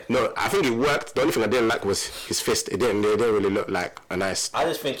yeah. No, I think it worked. The only thing I didn't like was his fist. It didn't really look like a nice. I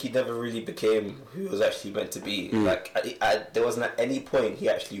just think he never really became who he was actually meant to be. Like there wasn't at any point he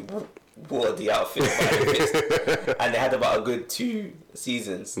actually wore the outfit of Iron Fist, and they had about a good 2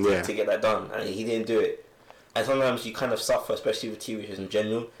 seasons to get that done, and he didn't do it. And sometimes you kind of suffer, especially with TV shows in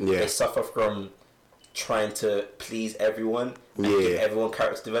general. They suffer from trying to please everyone and give everyone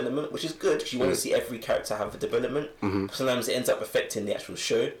character development, which is good because you want to see every character have a development. Sometimes it ends up affecting the actual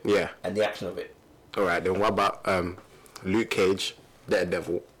show and the action of it. Alright, then what about Luke Cage,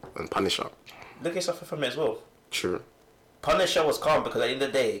 Daredevil and Punisher? Luke Cage suffered from it as well. True. Punisher was calm because at the end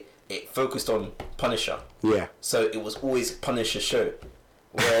of the day it focused on Punisher. Yeah. So it was always Punisher show.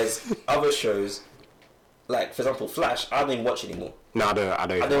 Whereas other shows, like for example Flash, I don't even watch anymore. No, I don't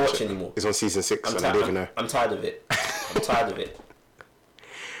watch anymore. It's on season 6. I don't even know. I'm tired of it. I'm tired of it.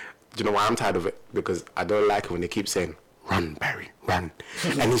 Do you know why I'm tired of it? Because I don't like it when they keep saying, "Run, Barry, run,"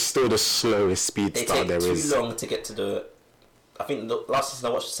 and he's still the slowest speed star there is. They take too long to get to the. I think the last season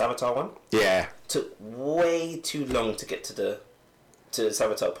I watched the Savitar one. Yeah. Took way too long to get to the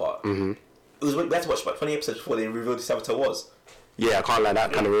Savitar part. It was we had to watch about 20 episodes before they revealed who Savitar was. Yeah, I can't lie,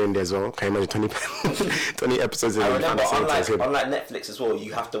 that kind of ruined it as well. Can you imagine 20 episodes in? I remember, unlike Netflix as well,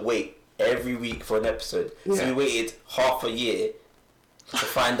 you have to wait every week for an episode. Yeah. So we waited half a year to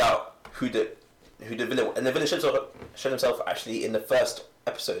find out who the villain was. And the villain showed himself actually in the first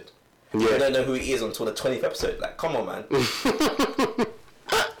episode. Yeah. We don't know who he is until the 20th episode. Like, come on, man.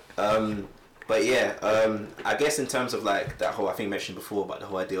 But yeah, I guess in terms of like that whole, I think you mentioned before about the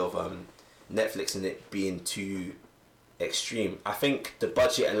whole idea of Netflix and it being too extreme. I think the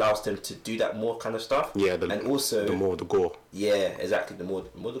budget allows them to do that more kind of stuff. Yeah, and also the more the gore. Yeah, exactly. The more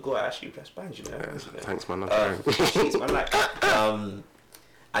the gore. Actually, that's bang, you know. Yeah, thanks, man.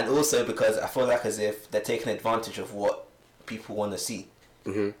 And also because I feel like as if they're taking advantage of what people want to see.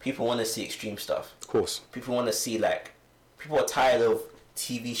 People want to see extreme stuff. Of course. People want to see people are tired of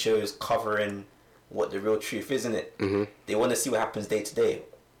TV shows covering what the real truth is, isn't it? They want to see what happens day to day.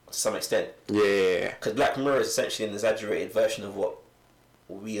 To some extent. Yeah. Because Black Mirror is essentially an exaggerated version of what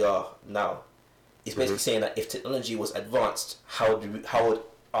we are now. It's basically saying that if technology was advanced, how we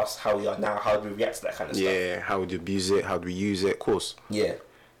are now, how do we react to that kind of stuff? Yeah, how would you abuse it? How do we use it? Of course. Yeah.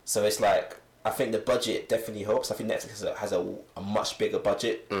 So it's like, I think the budget definitely helps. I think Netflix has a much bigger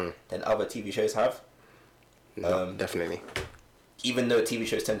budget than other TV shows have. No, definitely. Even though TV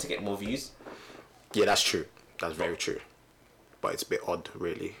shows tend to get more views. Yeah, that's true. That's very true. but it's a bit odd,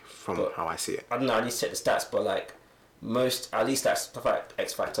 really, from how I see it. I don't know. I need to check the stats, but like at least that's stuff like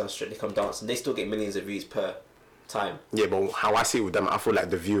X Factor and Strictly Come Dancing, they still get millions of views per time. Yeah, but how I see it with them, I feel like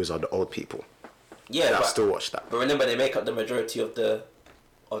the viewers are the old people. Yeah, I still watch that. But remember, they make up the majority of the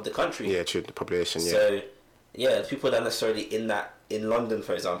country. Yeah, true, the population. Yeah. So, yeah, the people that are necessarily in London,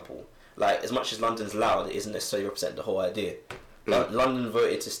 for example, like as much as London's loud, it isn't necessarily represent the whole idea. Like, London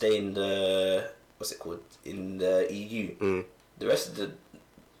voted to stay in the in the EU. The rest of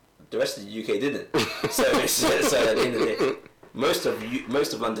the UK didn't. so at the end of the day, most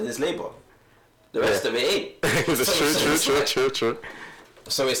of London is Labour. The rest of it ain't. It's true.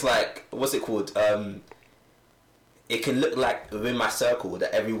 So it's like, it can look like within my circle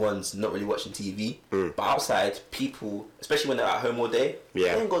that everyone's not really watching TV, but outside, people, especially when they're at home all day, they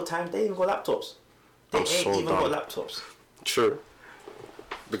ain't got time, they ain't got laptops. They ain't even got laptops. True.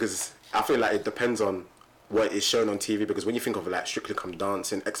 Because I feel like it depends on what is shown on TV, because when you think of like Strictly Come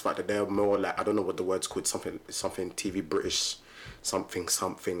Dancing, X Factor, they're more like, I don't know what the word's called, something TV British, something, it's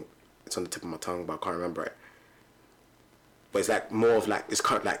on the tip of my tongue, but I can't remember it. But it's like more of like, it's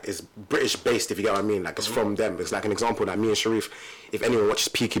kind of like, it's British based, if you get what I mean. Like, it's from them. It's like an example, like me and Sharif, if anyone watches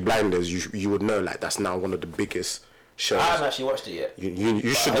Peaky Blinders, you would know, like, that's now one of the biggest shows. I haven't actually watched it yet.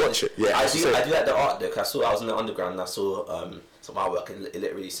 You should watch it. Yeah, I do like the art though, because I was in the underground and I saw some artwork, and it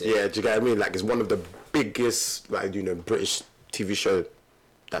looked really sick. Yeah, do you get what I mean? Like, it's one of the biggest, like, British TV show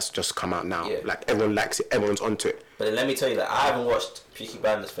that's just come out now. Yeah. Like, everyone likes it, everyone's onto it. But then let me tell you that I haven't watched Peaky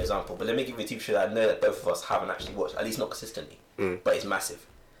Blinders, for example, but let me give you a TV show that I know that both of us haven't actually watched, at least not consistently, but it's massive.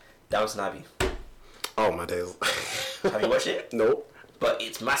 Downton Abbey. Oh my days. Have you watched it? No. But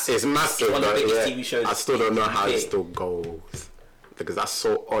it's massive. It's massive. It's one of the biggest TV shows. I still don't know how it still goes, because that's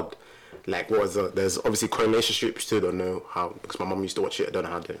so odd. Like, there's obviously Coronation Street, but still don't know how, because my mum used to watch it, I don't know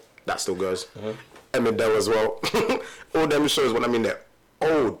how that still goes. Emmerdale as well. All them shows, when I mean, they're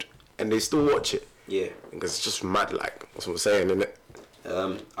old and they still watch it. Yeah. Because it's just mad, like, that's what I'm saying, isn't it?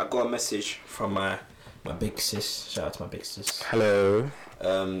 I got a message from my big sis. Shout out to my big sis. Hello.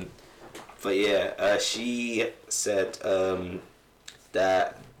 But yeah, she said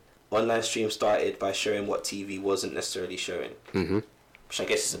that online stream started by showing what TV wasn't necessarily showing. Which I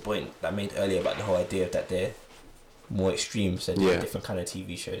guess is a point that I made earlier about the whole idea that they're more extreme, so they're different kind of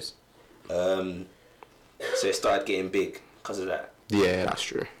TV shows. So it started getting big because of that. Yeah, that's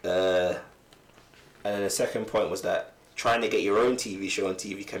true. And then the second point was that trying to get your own TV show on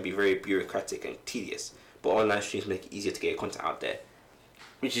TV can be very bureaucratic and tedious, but online streams make it easier to get your content out there.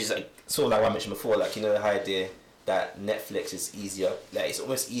 Which is like sort of like what I mentioned before, like, the idea that Netflix is easier, like it's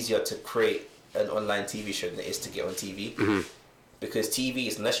almost easier to create an online TV show than it is to get on TV. Because TV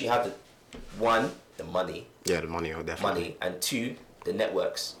is, unless you have the money. Yeah, the money, definitely. Money, and two, the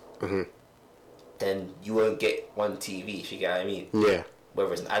networks. Then you won't get on TV, if you get what I mean. Yeah.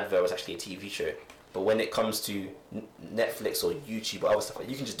 Whether it's an advert or it's actually a TV show. But when it comes to Netflix or YouTube or other stuff,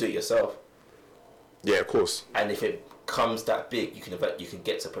 you can just do it yourself. Yeah, of course. And if it comes that big, you can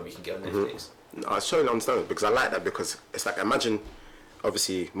get to a point where you can get on Netflix. I totally understand it, because I like that, because it's like, imagine,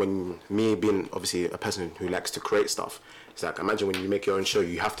 obviously, when me being obviously a person who likes to create stuff, it's like, imagine when you make your own show,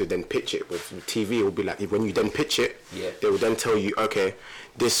 you have to then pitch it. With TV, it will be like, when you then pitch it, they will then tell you, okay,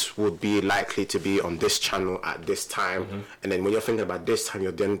 this would be likely to be on this channel at this time. And then when you're thinking about this time,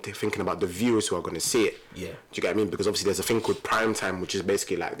 you're then thinking about the viewers who are going to see it. Yeah. Do you get what I mean? Because obviously there's a thing called prime time, which is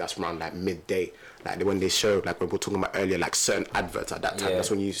basically like, that's around like midday. Like when they show, like when we were talking about earlier, like certain adverts at that time. That's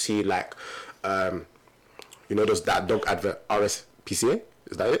when you see like, that dog advert, RSPCA?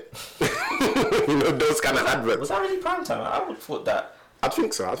 Is that it? Those kind of adverts. Was that really prime time? I would have thought that. I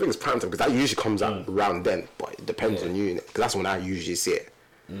think so. I think it's prime time, because that usually comes out around then. But it depends on you, because that's when I usually see it.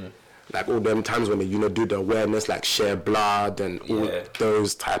 Like all them times when they, do the awareness, like share blood and all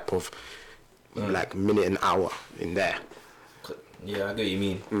those type of like minute and hour in there. Yeah, I get what you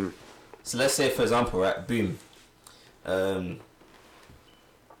mean. So let's say, for example, right, boom.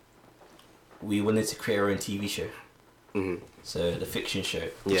 We wanted to create our own TV show. So the fiction show,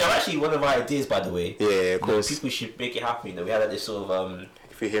 which are actually one of our ideas, by the way. Yeah, of course. People should make it happen. We had like this sort of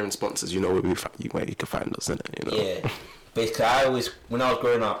if you're hearing sponsors, where you can find us, innit? Yeah, basically, when I was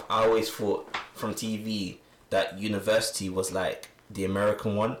growing up, I always thought from TV that university was like the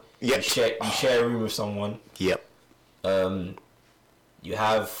American one. Yeah. You share a room with someone. Yep.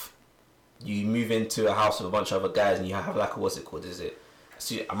 You move into a house with a bunch of other guys, and you have like what's it called? Is it?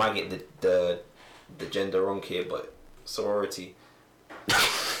 So I might get the gender wrong here, but sorority.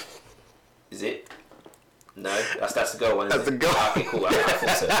 Is it? No, that's the girl one. That's the girl. Okay, cool. I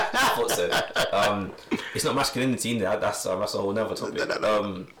thought so. It's not masculinity in there. That's a whole nother topic.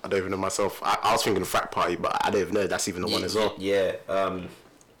 No. I don't even know myself. I was thinking frat party, but I don't even know that's even the one as well. Yeah.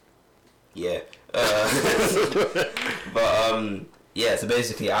 Yeah. So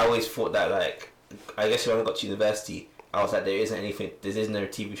basically, I always thought that, like, I guess when I got to university, I was like, there isn't a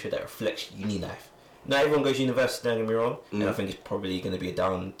TV show that reflects uni life. Not everyone goes to university, don't get me wrong, and I think it's probably going to be a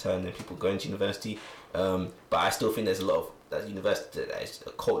downturn in people going to university. But I still think there's a lot of that university, that is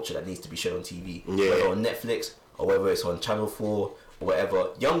a culture that needs to be shown on TV, whether on Netflix or whether it's on Channel 4 or whatever.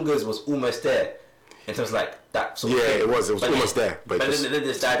 Youngers was almost there in terms of like that sort of thing. It was almost there, but then it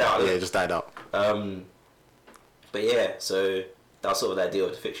just died out. Yeah, it just died out. But yeah, so that's sort of the idea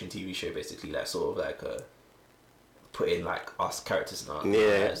of the fiction TV show, basically, like sort of like put in like us characters and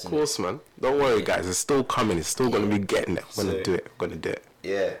our of course, man. Don't worry, guys. It's still coming. It's still gonna be getting there. We're gonna do it. We're gonna do it.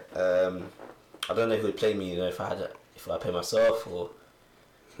 Yeah. I don't know who would play me. You know, if I play myself or.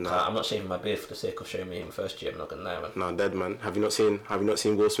 No, I'm not shaving my beard for the sake of showing me in the first year. I'm not gonna lie, man. No, dead, man. Have you not seen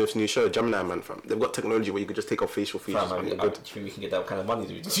Will Smith's new show, Gemini, man? Fam, they've got technology where you could just take off facial features. Do you think we can get that kind of money?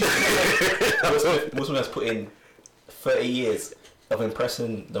 Will Smith has put in 30 years of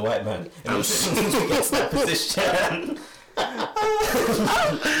impressing the white man, and he gets that position.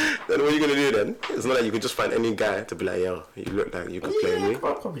 Then what are you gonna do then? It's not like you could just find any guy to be like, yo, you look like you could play me.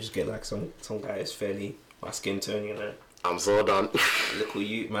 I'll probably just get like some guy that's fairly my skin tone, you know. I'm so done. Look who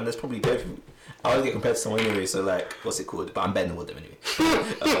you, man. There's probably both. I always get compared to someone anyway, so like, what's it called? But I'm better than them anyway.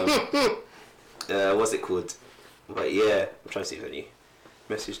 What's it called? But yeah, I'm trying to see if any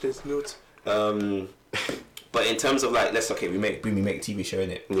message there's notes. But in terms of like, we make a TV show,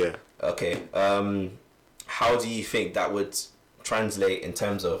 innit? Yeah. Okay. How do you think that would translate in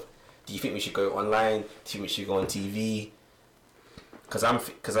terms of? Do you think we should go online? Do you think we should go on TV? Because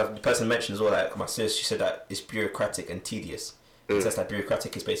the person mentioned as well, like my sis, she said that it's bureaucratic and tedious. It says that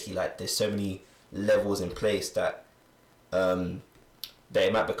bureaucratic is basically like there's so many levels in place that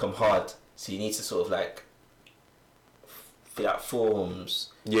it might become hard. So you need to sort of like fill out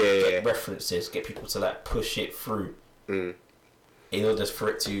forms, get references, get people to like push it through in order for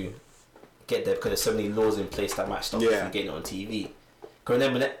it to get there. Because there's so many laws in place that might stop you from getting it on TV. Because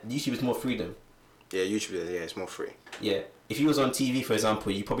remember, YouTube is more freedom. Yeah, YouTube, it's more free. Yeah. If you was on TV, for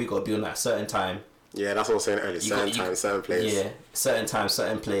example, you probably got to be on at a certain time. Yeah, that's what I was saying earlier. Certain time, certain place. Yeah, certain time,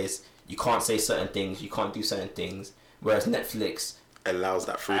 certain place. You can't say certain things. You can't do certain things. Whereas Netflix allows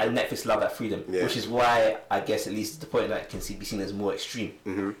that freedom. Netflix allows that freedom, which is why I guess at least to the point that it can be seen as more extreme.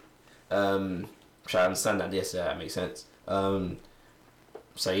 Which I understand that. Yes, that makes sense.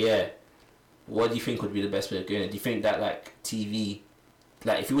 So yeah, what do you think would be the best way of doing it? Do you think that like TV,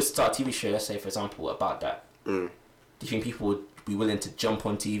 like if you were to start a TV show, let's say for example about that. Do you think people would be willing to jump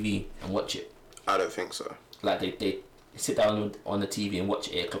on TV and watch it? I don't think so. Like they sit down on the TV and watch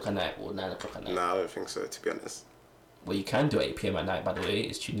it 8 o'clock at night or 9 o'clock at night? No, I don't think so, to be honest. Well, you can do it 8 p.m. at night, by the way.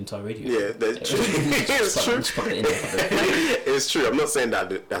 It's tuned into our radio. Yeah, that's true. It's true. It's true. I'm not saying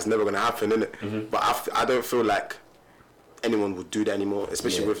that that's never going to happen, innit? But I don't feel like anyone would do that anymore,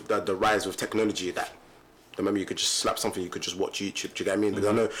 especially with the rise of technology that... Remember, you could just slap something, you could just watch YouTube. Do you get what I mean? Because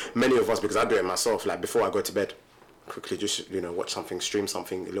I know many of us, because I do it myself, like before I go to bed, quickly just, watch something, stream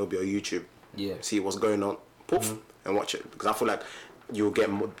something, a little bit of YouTube. Yeah. See what's going on, poof, and watch it. Because I feel like you'll get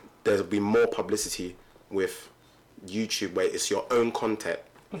more, there'll be more publicity with YouTube where it's your own content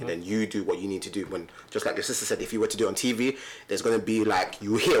and then you do what you need to do. When, just like your sister said, if you were to do it on TV, there's going to be like,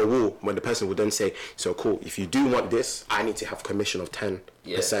 you hit a wall when the person will then say, so cool, if you do want this, I need to have commission of 10%.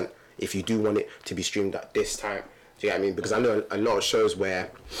 If you do want it to be streamed at this time. Do you get what I mean? Because I know a lot of shows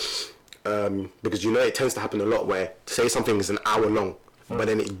where, because it tends to happen a lot where, say something is an hour long, but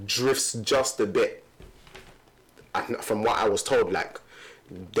then it drifts just a bit. And from what I was told, like,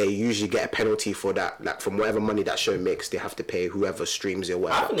 they usually get a penalty for that. Like, from whatever money that show makes, they have to pay whoever streams it or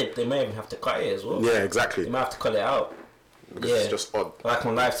whatever. I think they may even have to cut it as well. Yeah, exactly. They might have to cut it out. Because it's just odd. Like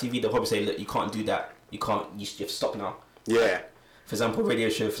on live TV, they'll probably say, look, you can't do that. You have to stop now. Yeah. For example, radio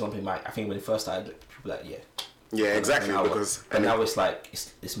show for something like, I think when it first started, people were like, yeah, exactly. And now it's like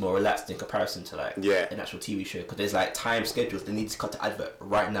it's more relaxed in comparison to like an actual TV show, because there's like time schedules. They need to cut the advert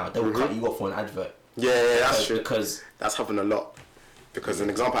right now. They will cut you off for an advert. Yeah, that's true. Because that's happened a lot. Because an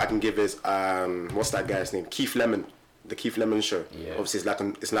example I can give is what's that guy's name? Keith Lemon. The Keith Lemon show. Yeah. Obviously,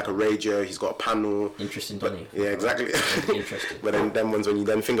 it's like a radio. He's got a panel. Interesting, Donny. Yeah, exactly. Interesting. But then when you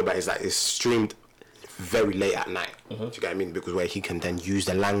then think about it, it's like it's streamed very late at night. Do you get what I mean? Because where he can then use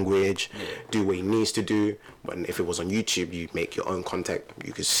the language, do what he needs to do. But if it was on YouTube, you make your own content.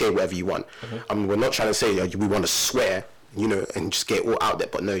 You can say whatever you want. I mean, we're not trying to say we want to swear, you know, and just get it all out there.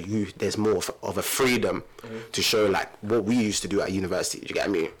 But no, there's more of a freedom to show like what we used to do at university. Do you get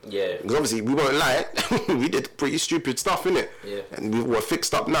what I mean? Yeah. Because obviously we won't lie, we did pretty stupid stuff, innit? Yeah. And we were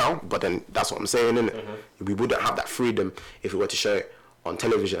fixed up now, but then that's what I'm saying, innit? We wouldn't have that freedom if we were to show it on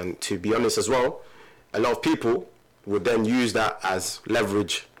television. And to be honest as well, a lot of people would then use that as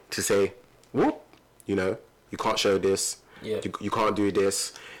leverage to say, whoop, you know, you can't show this. Yeah. You can't do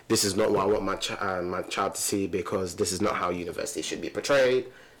this. This is not what I want my child to see, because this is not how university should be portrayed.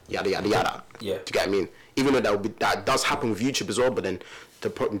 Yada yada yada. Yeah. Do you get what I mean? Even though that does happen with YouTube as well, but then the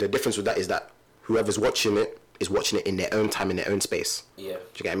difference with that is that whoever's watching it is watching it in their own time, in their own space. Yeah. Do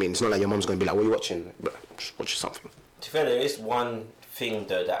you get what I mean? It's not like your mom's gonna be like, "What are you watching?" But just watch something. To be fair, there is one thing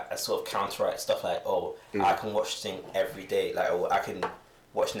though that sort of counteracts stuff like, I can watch thing every day, like, I can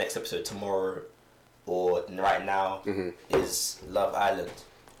watch next episode tomorrow, or right now, is Love Island.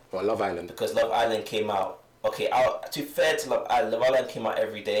 Well, Love Island. Because Love Island came out, to be fair to Love Island came out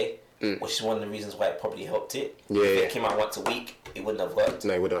every day, which is one of the reasons why it probably helped it. Yeah, if it came out once a week, it wouldn't have worked.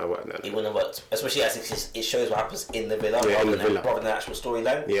 No, it wouldn't have worked. No. It wouldn't have worked, especially as it shows what happens in the villa, rather than the actual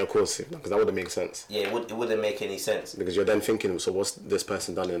storyline. Yeah, of course, because that wouldn't make sense. Yeah, it wouldn't make any sense. Because you're then thinking, so what's this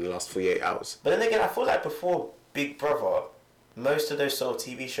person done in the last 48 hours? But then again, I feel like before Big Brother, most of those sort of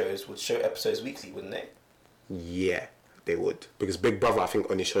TV shows would show episodes weekly, wouldn't they? Yeah, they would. Because Big Brother, I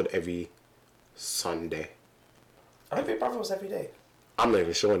think, only showed every Sunday. I think Big Brother was every day. I'm not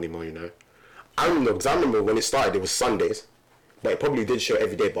even sure anymore, you know. I don't know, because I remember when it started, it was Sundays. But it probably did show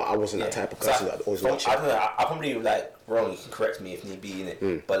every day, but I wasn't that type of person that always watched it. I don't know, I'm probably like wrong, you can correct me if need be in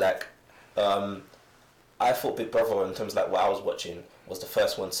it. But like, I thought Big Brother, in terms of like what I was watching, was the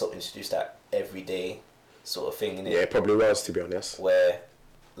first one sort of introduced that everyday sort of thing in it. Yeah, it probably was, to be honest. Where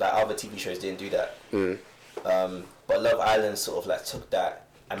like other TV shows didn't do that. But Love Island sort of like took that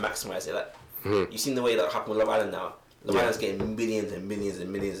and maximised it. Like, you've seen the way that happened with Love Island now. Love Island's getting millions and millions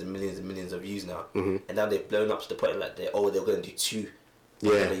and millions and millions and millions of views now, and now they've blown up to the point like they're going to do 2.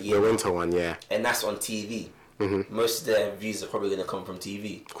 Yeah, the winter one, yeah. And that's on TV. Most of their views are probably going to come from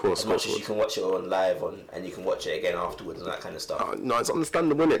TV. Of course, as much as you can watch it on live and you can watch it again afterwards and that kind of stuff. No, it's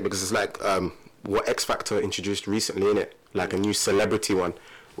understandable, innit? Because it's like what X Factor introduced recently, innit? Like a new celebrity one,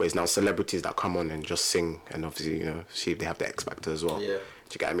 where it's now celebrities that come on and just sing, and obviously, you know, see if they have the X Factor as well. Yeah.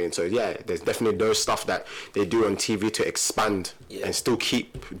 Do you get what I mean? So yeah, there's definitely those stuff that they do on TV to expand and still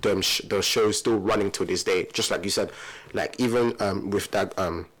keep those shows still running to this day. Just like you said, like even with that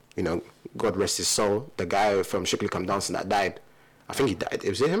you know, God rest his soul, the guy from Strictly Come Dancing that died. I think he died.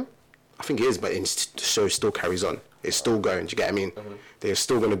 Was it him? I think it is, but the show still carries on. It's still going. Do you get what I mean? They're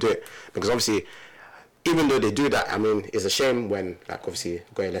still going to do it because obviously, even though they do that, I mean, it's a shame when, like, obviously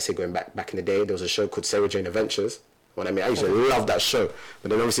going back in the day, there was a show called Sarah Jane Adventures. What I mean, I used to love that show, but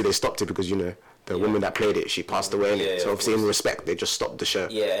then obviously they stopped it because, you know, the woman that played it, she passed away. So obviously, in respect, they just stopped the show.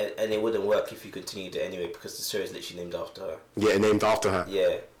 Yeah, and it wouldn't work if you continued it anyway because the show is literally named after her. Yeah, named after her.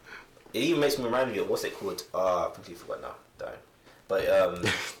 Yeah, it even makes me remind me of what's it called? I completely forgot now. Darn. But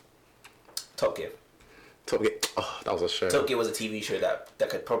Top Gear. Top Gear. Oh, that was a show. Top Gear was a TV show that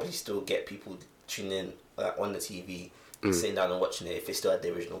could probably still get people tuning in on the TV, sitting down and watching it if it still had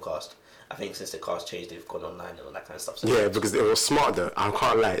the original cast. I think since the cast changed, they've gone online and all that kind of stuff. So yeah, because it was smart though. I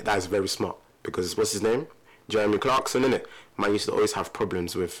can't lie, that is very smart. Because what's his name? Jeremy Clarkson, innit? Man used to always have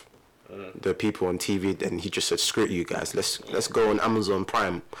problems with the people on TV. Then he just said, "Screw you guys. Let's go on Amazon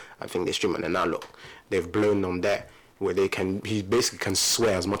Prime." I think they stream it, and now look, they've blown on there where he basically can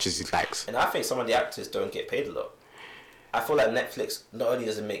swear as much as he likes. And I think some of the actors don't get paid a lot. I feel like Netflix not only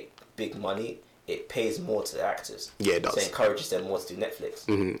does it make big money, it pays more to the actors. Yeah, it does. So it encourages them more to do Netflix.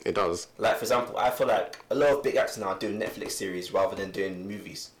 It does. Like, for example, I feel like a lot of big actors now are doing Netflix series rather than doing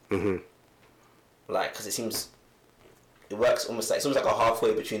movies. Like, because it works almost like a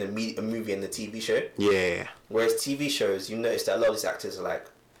halfway between a movie and the TV show. Yeah. Whereas TV shows, you notice that a lot of these actors are like,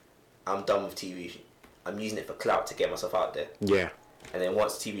 I'm done with TV. I'm using it for clout to get myself out there. Yeah. And then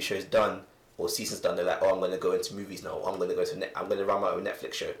once the TV show's done or season's done, they're like, oh, I'm going to go into movies now. I'm going to run my own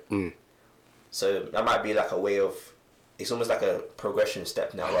Netflix show. So that might be like a way of, it's almost like a progression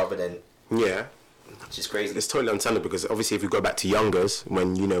step now rather than. Yeah. Which is crazy. It's totally understandable because obviously if you go back to Youngers,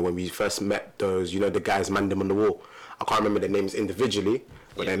 when we first met those, the guys man them on the wall. I can't remember their names individually,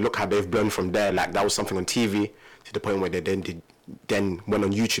 but then look how they've blown from there. Like that was something on TV to the point where they then went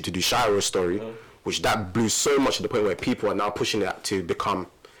on YouTube to do Shiro Story, which that blew so much to the point where people are now pushing that to become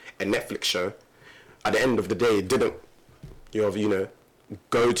a Netflix show. At the end of the day, it didn't,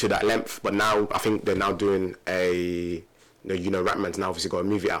 go to that length, but now I think they're now doing Ratman's now obviously got a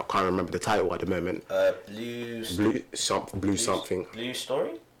movie out. Can't remember the title at the moment. Blue something. Blue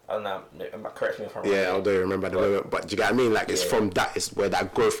Story. I don't know. Correct me if I'm wrong. Yeah, I don't remember the moment, but do you get what I mean? Like, it's from that is where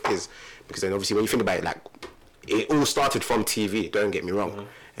that growth is, because then obviously when you think about it, like, it all started from TV. Don't get me wrong,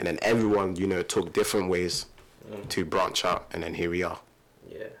 and then everyone, you know, took different ways to branch out, and then here we are.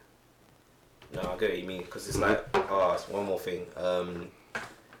 Yeah. No, I get what you mean, because it's like, it's one more thing.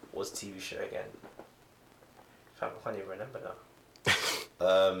 What's the TV show again? I can't even remember now.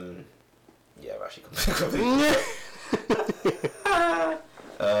 Yeah, I've actually completely.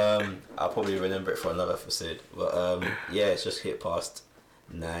 I'll probably remember it for another episode, but yeah, it's just hit past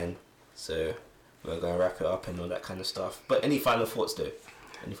 9, so we're gonna wrap it up and all that kind of stuff. But any final thoughts, though?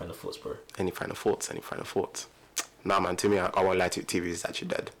 Any final thoughts, bro? Any final thoughts? Nah, man. To me, I won't lie to you. TV is actually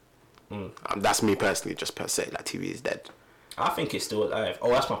dead. That's me personally, just per se. Like, TV is dead. I think it's still alive. Oh,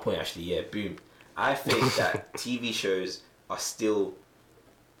 that's my point, actually. Yeah, boom. I think that TV shows are still.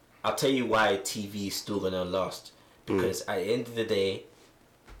 I'll tell you why TV is still gonna last. Because at the end of the day,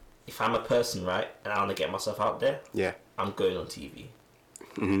 if I'm a person, right, and I want to get myself out there, I'm going on TV.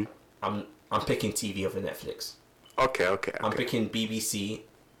 I'm picking TV over Netflix. Okay. I'm picking BBC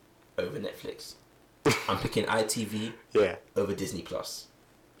over Netflix. I'm picking ITV over Disney Plus.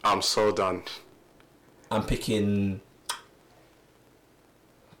 I'm so done. I'm picking,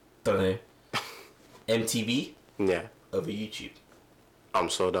 don't know, MTV over YouTube. I'm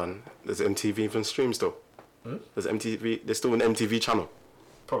so done. Does MTV even stream still? There's MTV. There's still an MTV channel.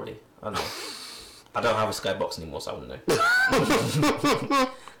 Probably. I don't know. I don't have a Skybox anymore, so I wouldn't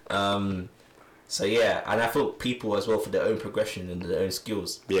know. So yeah, and I thought people as well, for their own progression and their own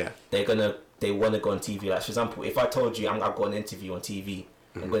skills. Yeah. They want to go on TV. Like, for example, if I told you I've got an interview on TV,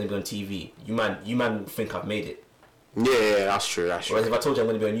 I'm going to be on TV. You man think I've made it. Yeah, that's true. Whereas if I told you I'm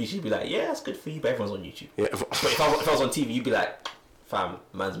going to be on YouTube, you'd be like, yeah, that's good for you, but everyone's on YouTube. Yeah. But if I was on TV, you'd be like, fam,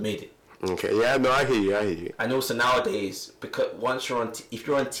 man's made it. Okay, yeah, no, I hear you. And also nowadays, because once you're on, if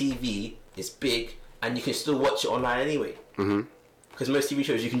you're on TV, it's big, and you can still watch it online anyway. Because most TV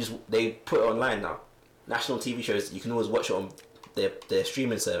shows they put it online now. National TV shows, you can always watch it on their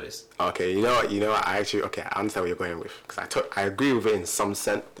streaming service. Okay, you know what? I understand where you're going with, because I agree with it in some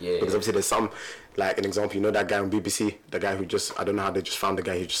sense. Yeah. Because obviously there's some, like an example, you know that guy on BBC, the guy who I don't know how they just found the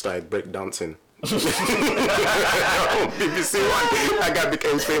guy who just started breakdancing. BBC One, that guy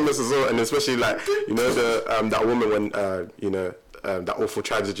became famous as well, and especially like, you know, the that woman when that awful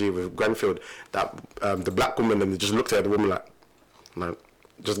tragedy with Grenfell, that the black woman, and they just looked at the woman like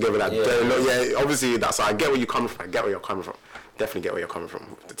just give it that. Yeah, obviously that's. I get where you're coming from. Definitely get where you're coming from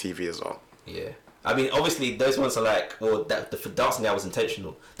with the TV as well. Yeah. I mean, obviously, those ones are like, well, the dancing guy was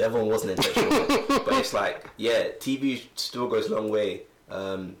intentional. The other one wasn't intentional. But it's like, yeah, TV still goes a long way.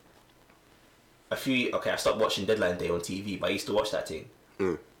 I stopped watching Deadline Day on TV, but I used to watch that thing.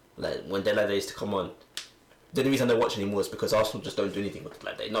 Like, when Deadline Day used to come on. The only reason I don't watch it anymore is because Arsenal just don't do anything with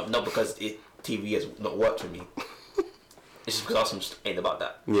Deadline Day. Not because TV has not worked for me. It's just because Arsenal just ain't about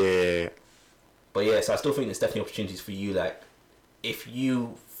that. Yeah. But yeah, so I still think there's definitely opportunities for you, like, if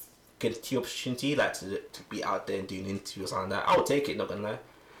you get the opportunity, like, to be out there and doing interviews or something like that, I would take it, not gonna lie.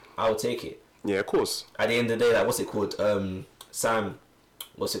 I would take it. Yeah, of course. At the end of the day, like, what's it called?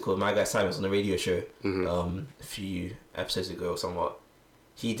 My guy Sam was on the radio show a few episodes ago or somewhat.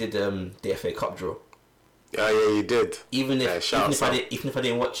 He did the FA Cup draw. Oh yeah, he did. Even if I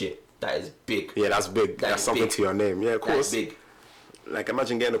didn't watch it, that is big. Yeah, that's big. That's something big to your name. Yeah, of course. That's big. Like,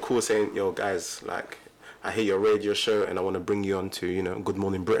 imagine getting a call saying, "Yo, guys, like, I hear your radio show and I want to bring you on to, you know, Good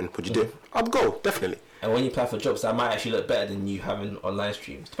Morning Britain. Would you do it?" I'd go, definitely. And when you apply for jobs, that might actually look better than you having online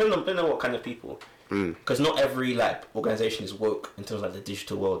streams, depending on what kind of people. Because not every, like, organisation is woke in terms of, like, the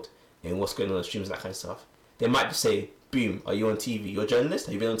digital world and what's going on the streams and that kind of stuff. They might just say, "Boom, are you on TV? You're a journalist?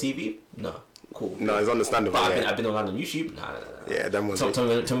 Have you been on TV?" No. Cool. No, it's understandable. But I've been online on YouTube. Nah. Yeah, them ones. Tell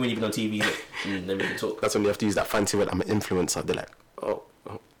me when you've been on TV. Then we can talk. That's when you have to use that fancy word. I'm an influencer. They're like,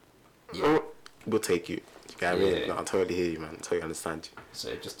 yeah, we'll take you. You get what I mean? No, I totally hear you, man. I totally understand you. So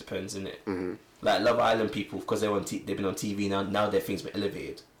it just depends, innit? Like Love Island people, because they've been on TV now. Their things been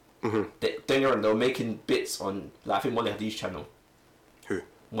elevated. Don't get me wrong, they were making bits on. Like, I think Molly had the YouTube channel. Who?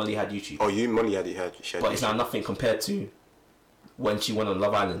 Molly had YouTube. Oh, Molly had YouTube. But it's now nothing compared to when she went on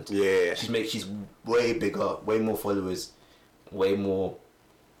Love Island. Yeah. She's way bigger, way more followers, way more.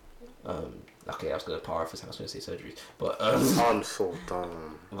 Okay, I was gonna paraphrase. I was gonna say surgeries, but I'm so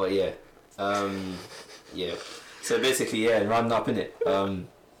dumb. But yeah, yeah. So basically, yeah, rounding up, innit.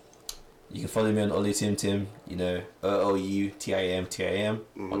 You can follow me on Ollie Tim Tim. You know, OOUTIM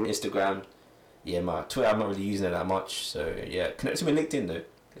on Instagram. Yeah, my Twitter, I'm not really using it that much. So yeah, connect to me on LinkedIn though.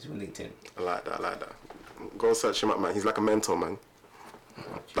 Connect to me on LinkedIn. I like that. Go search him up, man. He's like a mentor, man.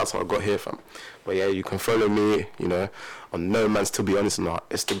 That's how I got here, fam. But yeah, you can follow me, you know, on No Man's To Be Honest on my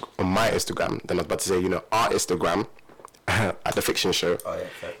Instagram. Then I was about to say, you know, our Instagram at The Fiction Show. Oh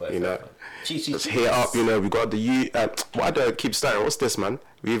yeah, fair, you know. Cheese. Just hit up, you know, we got why do I keep starting? What's this, man?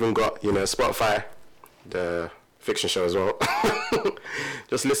 We even got, you know, Spotify, The Fiction Show as well.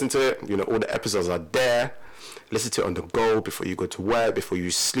 Just listen to it, you know, all the episodes are there. Listen to it on the go, before you go to work, before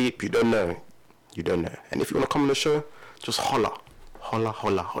you sleep. You don't know. And if you want to come on the show, just holla.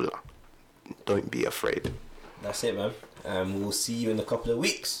 Don't be afraid. That's it, man. We'll see you in a couple of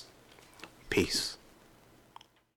weeks. Peace.